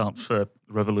cataclysmic start for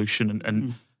Revolution.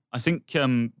 And I think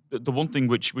the one thing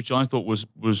which I thought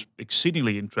was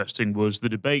exceedingly interesting was the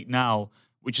debate now,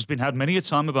 which has been had many a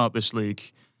time about this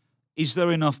league. Is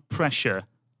there enough pressure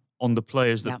on the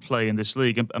players that play in this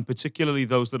league, and particularly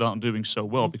those that aren't doing so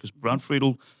well? Because Brad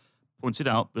Friedel pointed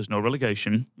out there's no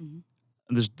relegation, and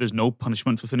there's no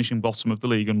punishment for finishing bottom of the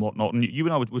league and whatnot. And you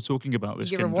and I were talking about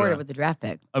this. You get rewarded with the draft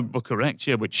pick. Well, correct,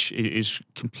 yeah, which is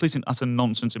complete and utter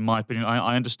nonsense in my opinion.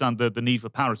 I understand the need for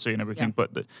parity and everything,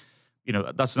 but you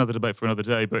know, that's another debate for another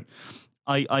day. But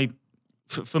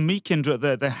for me,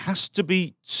 Kyndra, there has to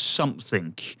be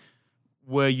something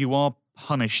where you are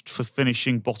punished for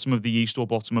finishing bottom of the East or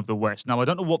bottom of the West. Now, I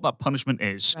don't know what that punishment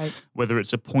is, whether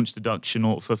it's a points deduction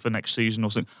or for next season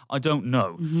or something. I don't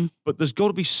know. But there's got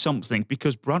to be something,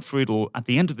 because Brad Friedel, at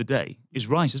the end of the day, is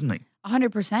right, isn't he?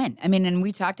 100%. I mean, and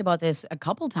we talked about this a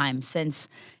couple times since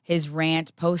his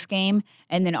rant post-game,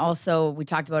 and then also we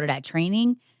talked about it at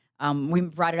training. We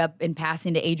brought it up in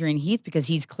passing to Adrian Heath because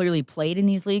he's clearly played in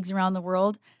these leagues around the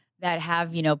world that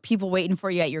have, you know, people waiting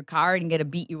for you at your car and get to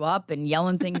beat you up and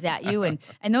yelling things at you. And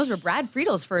those were Brad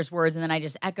Friedel's first words. And then I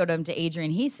just echoed them to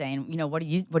Adrian Heath saying, you know, what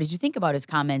did you think about his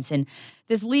comments? And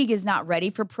this league is not ready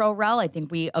for pro rel. I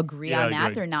think we agree on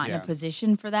that. They're not in a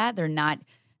position for that. They're not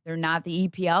the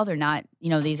EPL. They're not, you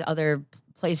know, these other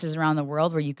places around the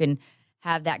world where you can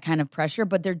have that kind of pressure,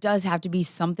 but there does have to be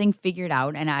something figured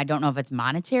out. And I don't know if it's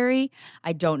monetary.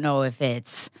 I don't know if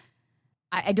it's,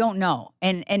 I don't know.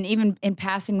 And even in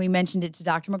passing, we mentioned it to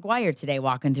Dr. McGuire today,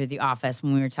 walking through the office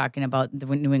when we were talking about the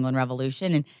New England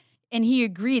Revolution. And he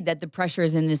agreed that the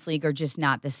pressures in this league are just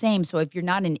not the same. So if you're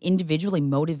not an individually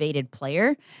motivated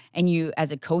player and you,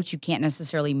 as a coach, you can't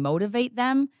necessarily motivate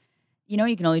them, you know,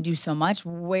 you can only do so much.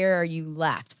 Where are you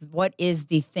left? What is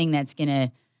the thing that's going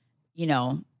to, you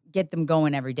know, get them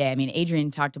going every day? I mean,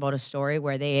 Adrian talked about a story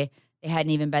where they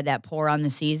hadn't even been that poor on the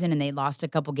season and they lost a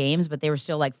couple games, but they were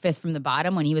still like fifth from the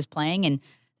bottom when he was playing. And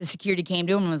the security came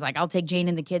to him and was like, I'll take Jane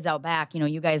and the kids out back. You know,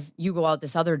 you go out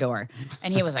this other door.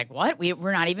 And he was like, what?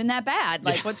 We're not even that bad.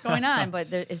 Like, what's going on?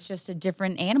 But it's just a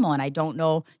different animal. And I don't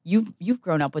know, you've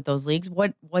grown up with those leagues.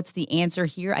 What's the answer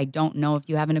here? I don't know if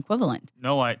you have an equivalent.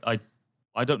 No, I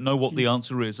don't know what the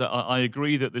answer is. I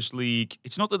agree that this league,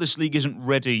 it's not that this league isn't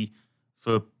ready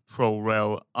for pro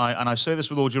rel. And I say this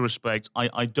with all due respect,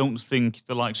 I don't think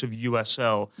the likes of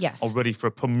USL are ready for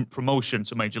a promotion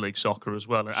to Major League Soccer as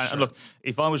well. And look,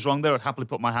 if I was wrong there, I'd happily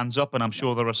put my hands up, and I'm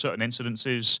sure there are certain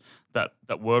incidences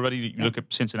that were ready. You look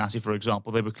at Cincinnati, for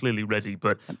example, they were clearly ready,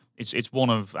 but it's one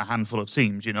of a handful of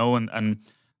teams, you know, and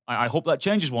I hope that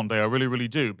changes one day. I really, really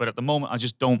do. But at the moment, I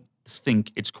just don't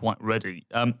think it's quite ready.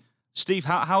 Steve,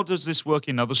 how does this work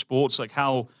in other sports? Like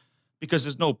because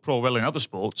there's no pro rel in other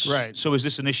sports. Right. So is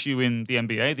this an issue in the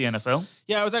NBA, the NFL?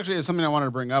 Yeah, it was something I wanted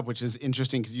to bring up, which is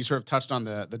interesting because you sort of touched on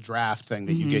the draft thing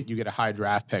that you get a high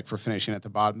draft pick for finishing at the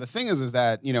bottom. The thing is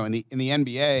that, you know, in the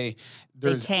NBA,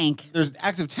 there's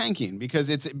active tanking because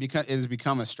it has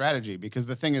become a strategy. Because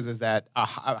the thing is that a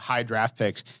high draft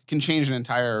pick can change an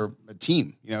entire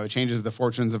team. You know, it changes the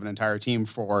fortunes of an entire team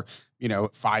for, you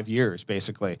know, 5 years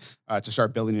basically to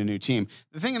start building a new team.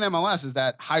 The thing in MLS is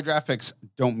that high draft picks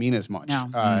don't mean as much. No.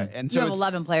 And so you have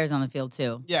 11 players on the field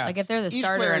too. Yeah. Like if they're the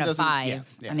starter and a 5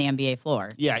 on the NBA floor.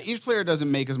 Yeah, each player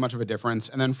doesn't make as much of a difference.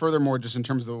 And then furthermore, just in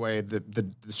terms of the way the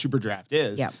super draft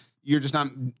is, you're just not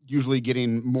usually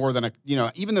getting more than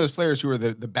even those players who are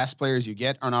the best players you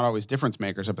get are not always difference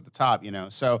makers up at the top, you know.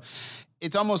 So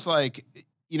it's almost like,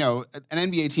 you know,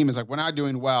 an NBA team is like, we're not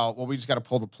doing well. Well, we just got to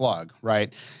pull the plug,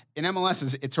 right? In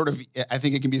MLS, it's sort of, I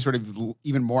think it can be sort of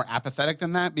even more apathetic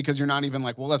than that because you're not even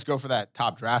like, well, let's go for that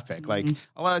top draft pick. Like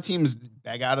a lot of teams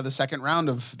beg out of the second round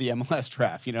of the MLS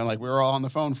draft, you know, like we were all on the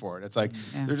phone for it. It's like,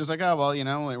 they're just like, oh, well, you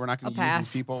know, we're not going to use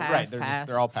these people.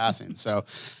 They're all passing. So,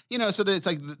 you know, so it's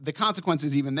like the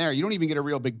consequences even there. You don't even get a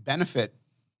real big benefit.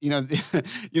 You know,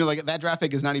 like that draft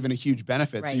pick is not even a huge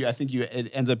benefit. Right. So I think it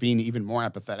ends up being even more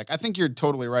apathetic. I think you're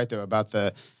totally right though about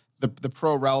the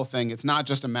pro rel thing. It's not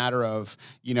just a matter of,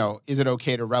 you know, is it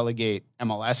okay to relegate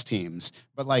MLS teams,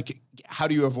 but like, how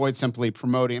do you avoid simply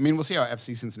promoting? I mean, we'll see how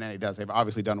FC Cincinnati does. They've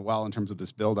obviously done well in terms of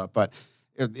this buildup, but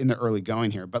in the early going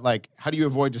here. But like, how do you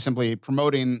avoid just simply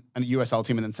promoting a USL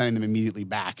team and then sending them immediately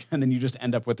back? And then you just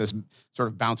end up with this sort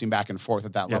of bouncing back and forth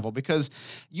at that level, because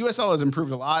USL has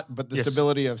improved a lot, but the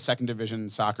stability of second division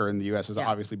soccer in the US has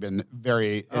obviously been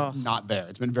very not there.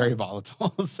 It's been very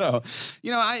volatile. So,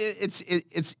 you know, it's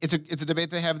a debate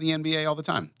they have in the NBA all the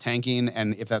time, tanking,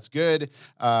 and if that's good,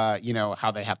 you know,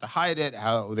 how they have to hide it,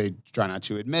 how they try not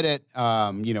to admit it,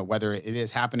 you know, whether it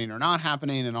is happening or not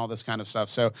happening, and all this kind of stuff.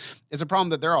 So it's a problem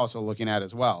that they're also looking at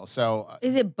as well. So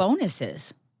is it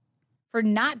bonuses for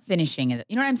not finishing it?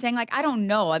 You know what I'm saying? Like, I don't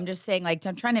know. I'm just saying, like,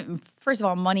 I'm trying to, first of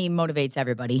all, money motivates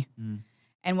everybody.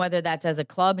 And whether that's as a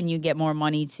club and you get more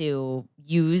money to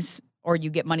use, or you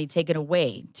get money taken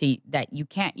away that you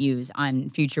can't use on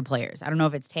future players. I don't know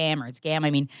if it's TAM or it's GAM.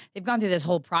 I mean, they've gone through this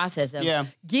whole process of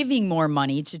giving more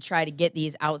money to try to get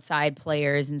these outside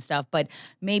players and stuff. But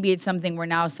maybe it's something where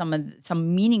now some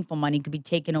meaningful money could be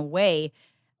taken away,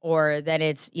 or that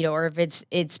it's, you know, or if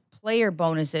it's player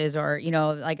bonuses, or, you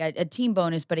know, like a team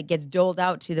bonus, but it gets doled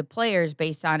out to the players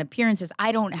based on appearances.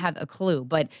 I don't have a clue,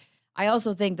 but I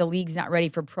also think the league's not ready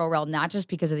for ProRel, not just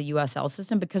because of the USL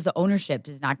system, because the ownership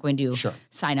is not going to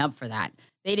sign up for that.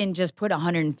 They didn't just put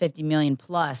 150 million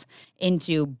plus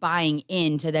into buying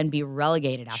in to then be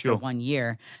relegated after 1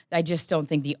 year. I just don't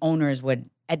think the owners would,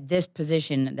 at this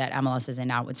position that MLS is in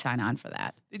now, would sign on for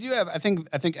that. Did you have? I think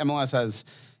MLS has,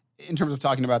 in terms of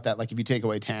talking about that, like if you take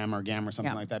away TAM or GAM or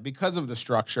something like that, because of the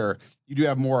structure, you do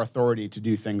have more authority to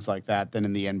do things like that than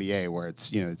in the NBA, where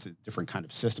it's, you know, it's a different kind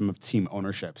of system of team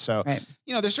ownership. So,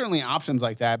 you know, there's certainly options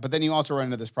like that, but then you also run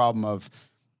into this problem of,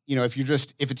 you know, if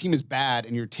a team is bad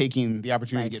and you're taking the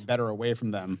opportunity to get better away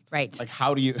from them, like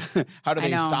how do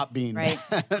they stop being bad?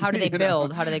 How do they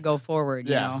build? How do they go forward?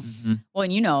 You know? Well,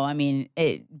 and you know, I mean,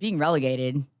 being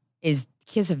relegated is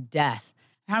kiss of death.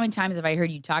 How many times have I heard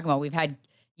you talk about? We've had,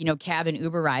 you know, cab and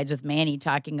Uber rides with Manny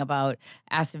talking about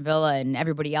Aston Villa and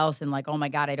everybody else, and like, oh my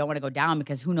God, I don't want to go down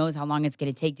because who knows how long it's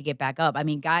going to take to get back up. I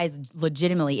mean, guys,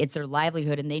 legitimately, it's their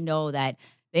livelihood, and they know that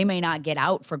they may not get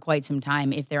out for quite some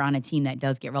time if they're on a team that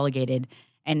does get relegated,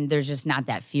 and there's just not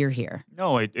that fear here.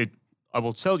 No, I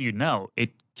will tell you now,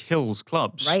 it kills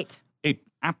clubs. Right. It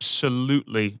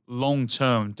absolutely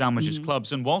long-term damages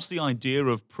clubs. And whilst the idea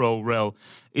of ProRel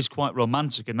is quite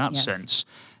romantic in that sense,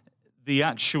 the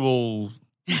actual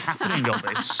happening of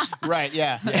this. Right,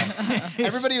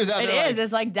 everybody was out there.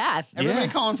 It's like death. Everybody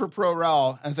calling for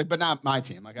ProRel, and it's like, but not my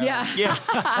team. Like,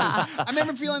 I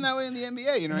remember feeling that way in the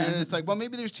NBA, you know, and it's like, well,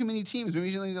 maybe there's too many teams.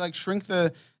 Maybe you need to like shrink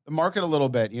the market a little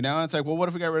bit, you know? And it's like, well, what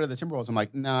if we got rid of the Timberwolves? I'm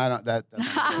like, no, I don't,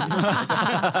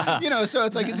 you know, so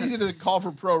it's like, it's easy to call for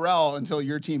ProRel until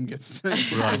your team gets the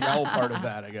Rel part of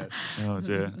that, I guess. Oh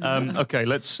dear. Okay,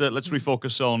 let's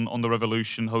refocus on the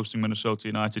Revolution hosting Minnesota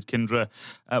United. Kyndra,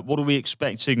 what are we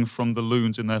expecting from the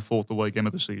Loons in their fourth away game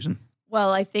of the season?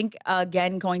 Well, I think,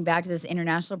 again, going back to this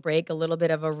international break, a little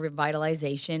bit of a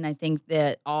revitalization. I think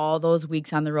that all those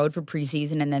weeks on the road for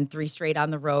preseason and then 3 straight on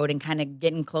the road and kind of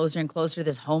getting closer and closer to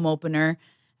this home opener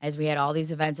as we had all these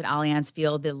events at Allianz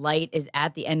Field. The light is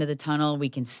at the end of the tunnel. We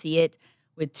can see it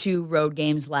with 2 road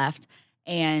games left.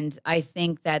 And I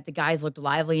think that the guys looked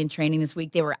lively in training this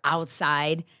week. They were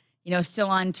outside, you know, still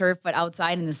on turf, but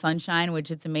outside in the sunshine,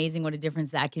 which it's amazing what a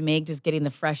difference that can make, just getting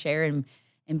the fresh air and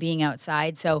being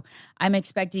outside. So I'm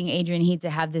expecting Adrian Heath to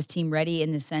have this team ready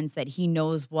in the sense that he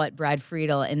knows what Brad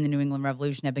Friedel and the New England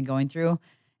Revolution have been going through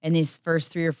in these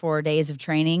first 3 or 4 days of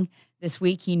training this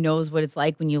week. He knows what it's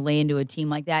like when you lay into a team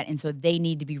like that. And so they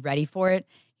need to be ready for it.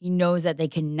 He knows that they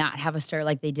cannot have a start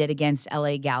like they did against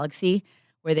LA Galaxy,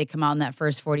 where they come out in that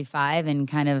first 45 and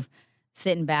kind of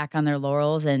sitting back on their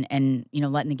laurels and you know,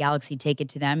 letting the Galaxy take it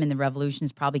to them. And the Revolution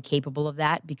is probably capable of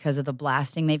that because of the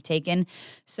blasting they've taken.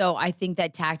 So I think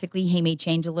that tactically he may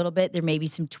change a little bit. There may be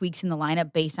some tweaks in the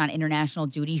lineup based on international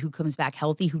duty, who comes back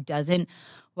healthy, who doesn't,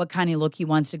 what kind of look he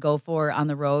wants to go for on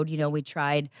the road. You know, we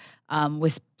tried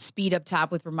with speed up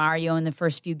top with Romario in the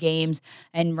first few games,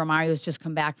 and Romario's just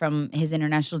come back from his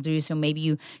international duty, so maybe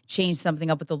you change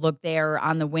something up with the look there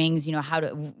on the wings. You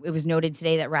know, it was noted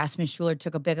today that Rasmus Schuler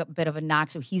took a bit of a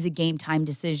knock, so he's a game time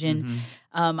decision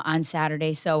on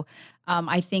Saturday. So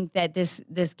I think that this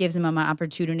gives him an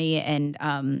opportunity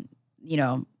and you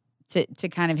know, to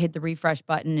kind of hit the refresh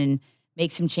button and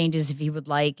make some changes if he would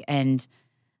like. And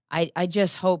I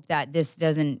just hope that this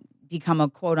doesn't become a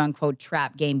quote-unquote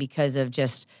trap game because of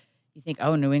just, you think,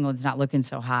 oh, New England's not looking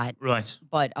so hot. Right.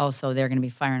 But also they're going to be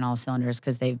firing all cylinders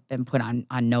because they've been put on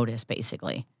notice,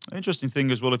 basically. Interesting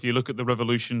thing as well, if you look at the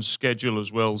Revolution schedule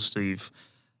as well, Steve,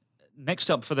 next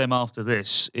up for them after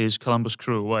this is Columbus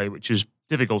Crew away, which is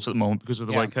difficult at the moment because of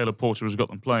the way Caleb Porter has got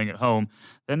them playing at home.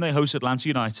 Then they host Atlanta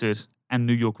United and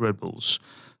New York Red Bulls.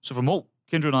 So from what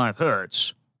Kyndra and I have heard,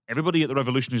 everybody at the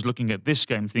Revolution is looking at this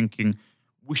game thinking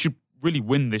we should really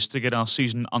win this to get our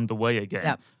season underway again.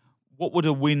 Yep. What would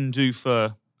a win do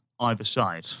for either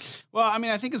side? Well, I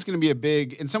mean, I think it's going to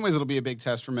be in some ways, it'll be a big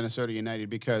test for Minnesota United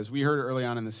because we heard early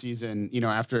on in the season,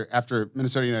 after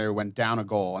Minnesota United went down a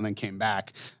goal and then came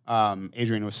back,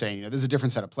 Adrian was saying, this is a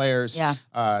different set of players. Yeah.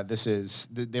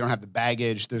 They don't have the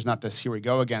baggage. There's not this, here we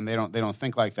go again. They don't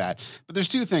think like that. But there's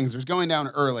two things. There's going down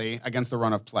early against the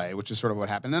run of play, which is sort of what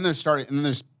happened. And then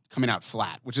there's coming out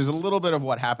flat, which is a little bit of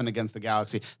what happened against the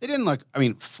Galaxy. They didn't look,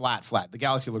 flat. The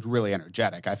Galaxy looked really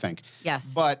energetic, I think.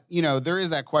 Yes. But, there is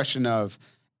that question of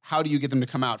how do you get them to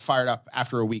come out fired up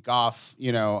after a week off,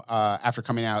 after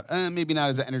coming out, maybe not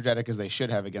as energetic as they should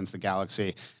have against the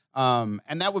Galaxy.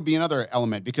 And that would be another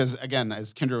element because, again,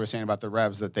 as Kyndra was saying about the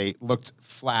Revs, that they looked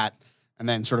flat and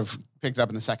then sort of picked up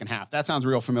in the second half. That sounds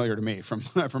real familiar to me from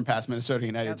past Minnesota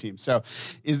United teams. So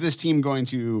is this team going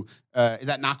to, is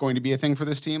that not going to be a thing for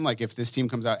this team? Like if this team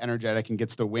comes out energetic and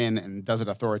gets the win and does it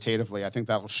authoritatively, I think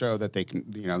that will show that they can,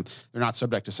 they're not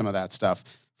subject to some of that stuff.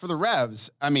 For the Revs,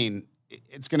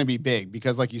 it's going to be big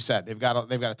because like you said, they've got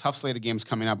a tough slate of games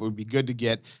coming up. It would be good to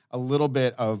get a little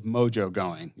bit of mojo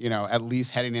going, at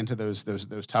least heading into those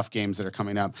tough games that are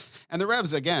coming up. And the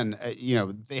Revs, again,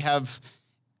 they have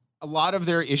a lot of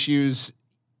their issues.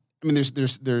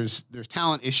 There's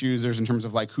talent issues. There's in terms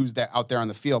of like who's out there on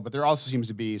the field, but there also seems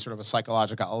to be sort of a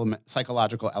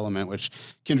psychological element, which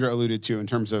Kyndra alluded to in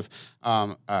terms of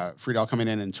Friedel coming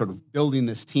in and sort of building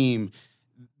this team.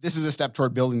 This is a step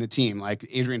toward building the team. Like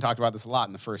Adrian talked about this a lot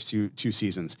in the first two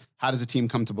seasons. How does a team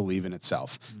come to believe in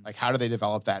itself? Like how do they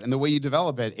develop that? And the way you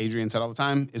develop it, Adrian said all the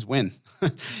time, is win.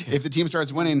 If the team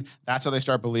starts winning, that's how they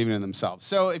start believing in themselves.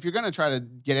 So if you're going to try to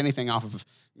get anything off of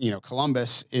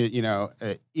Columbus,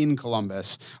 in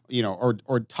Columbus,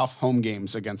 or tough home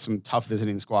games against some tough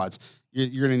visiting squads,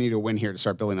 you're going to need a win here to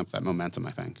start building up that momentum,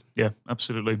 I think. Yeah,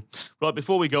 absolutely. Right,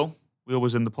 before we go, we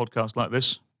always end the podcast like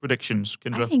this. Predictions,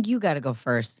 Kyndra. I think you got to go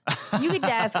first. You get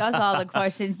to ask us all the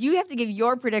questions. You have to give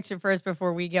your prediction first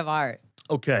before we give ours.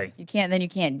 Okay. You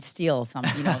can't steal some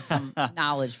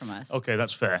knowledge from us. Okay,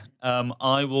 that's fair.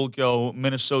 I will go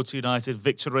Minnesota United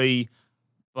victory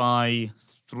by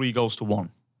 3-1.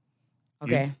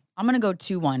 Okay. You? I'm going to go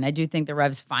 2-1. I do think the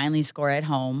Revs finally score at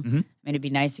home. Mm-hmm. It'd be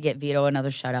nice to get Vito another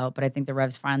shutout, but I think the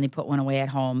Revs finally put one away at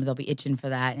home. They'll be itching for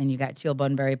that. And you got Teal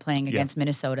Bunbury playing against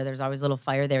Minnesota. There's always a little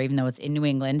fire there, even though it's in New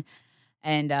England.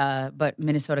 And but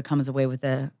Minnesota comes away with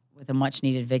a much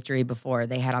needed victory before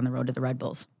they head on the road to the Red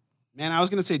Bulls. Man, I was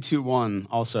going to say 2-1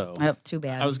 also. Oh, too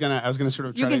bad. I was gonna sort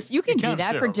of try you can do that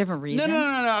still. for different reasons. No.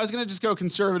 I was going to just go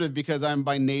conservative because I'm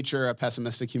by nature a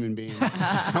pessimistic human being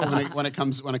when it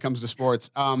comes to sports.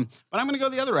 But I'm going to go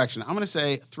the other direction. I'm going to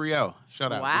say 3-0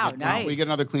 shutout. Wow, nice. We get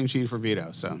another clean sheet for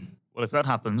Vito. So Well, if that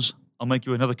happens, I'll make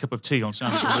you another cup of tea on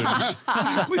Sound of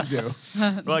the please do.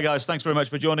 Right, guys, thanks very much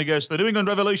for joining us. The New England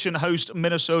Revolution host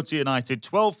Minnesota United,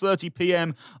 12:30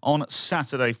 p.m. on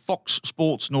Saturday. Fox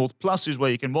Sports North Plus is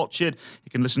where you can watch it.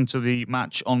 You can listen to the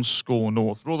match on Score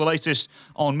North. For all the latest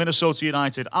on Minnesota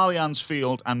United, Allianz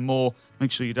Field, and more,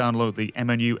 make sure you download the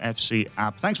MNU FC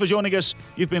app. Thanks for joining us.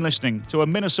 You've been listening to a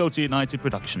Minnesota United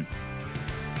production.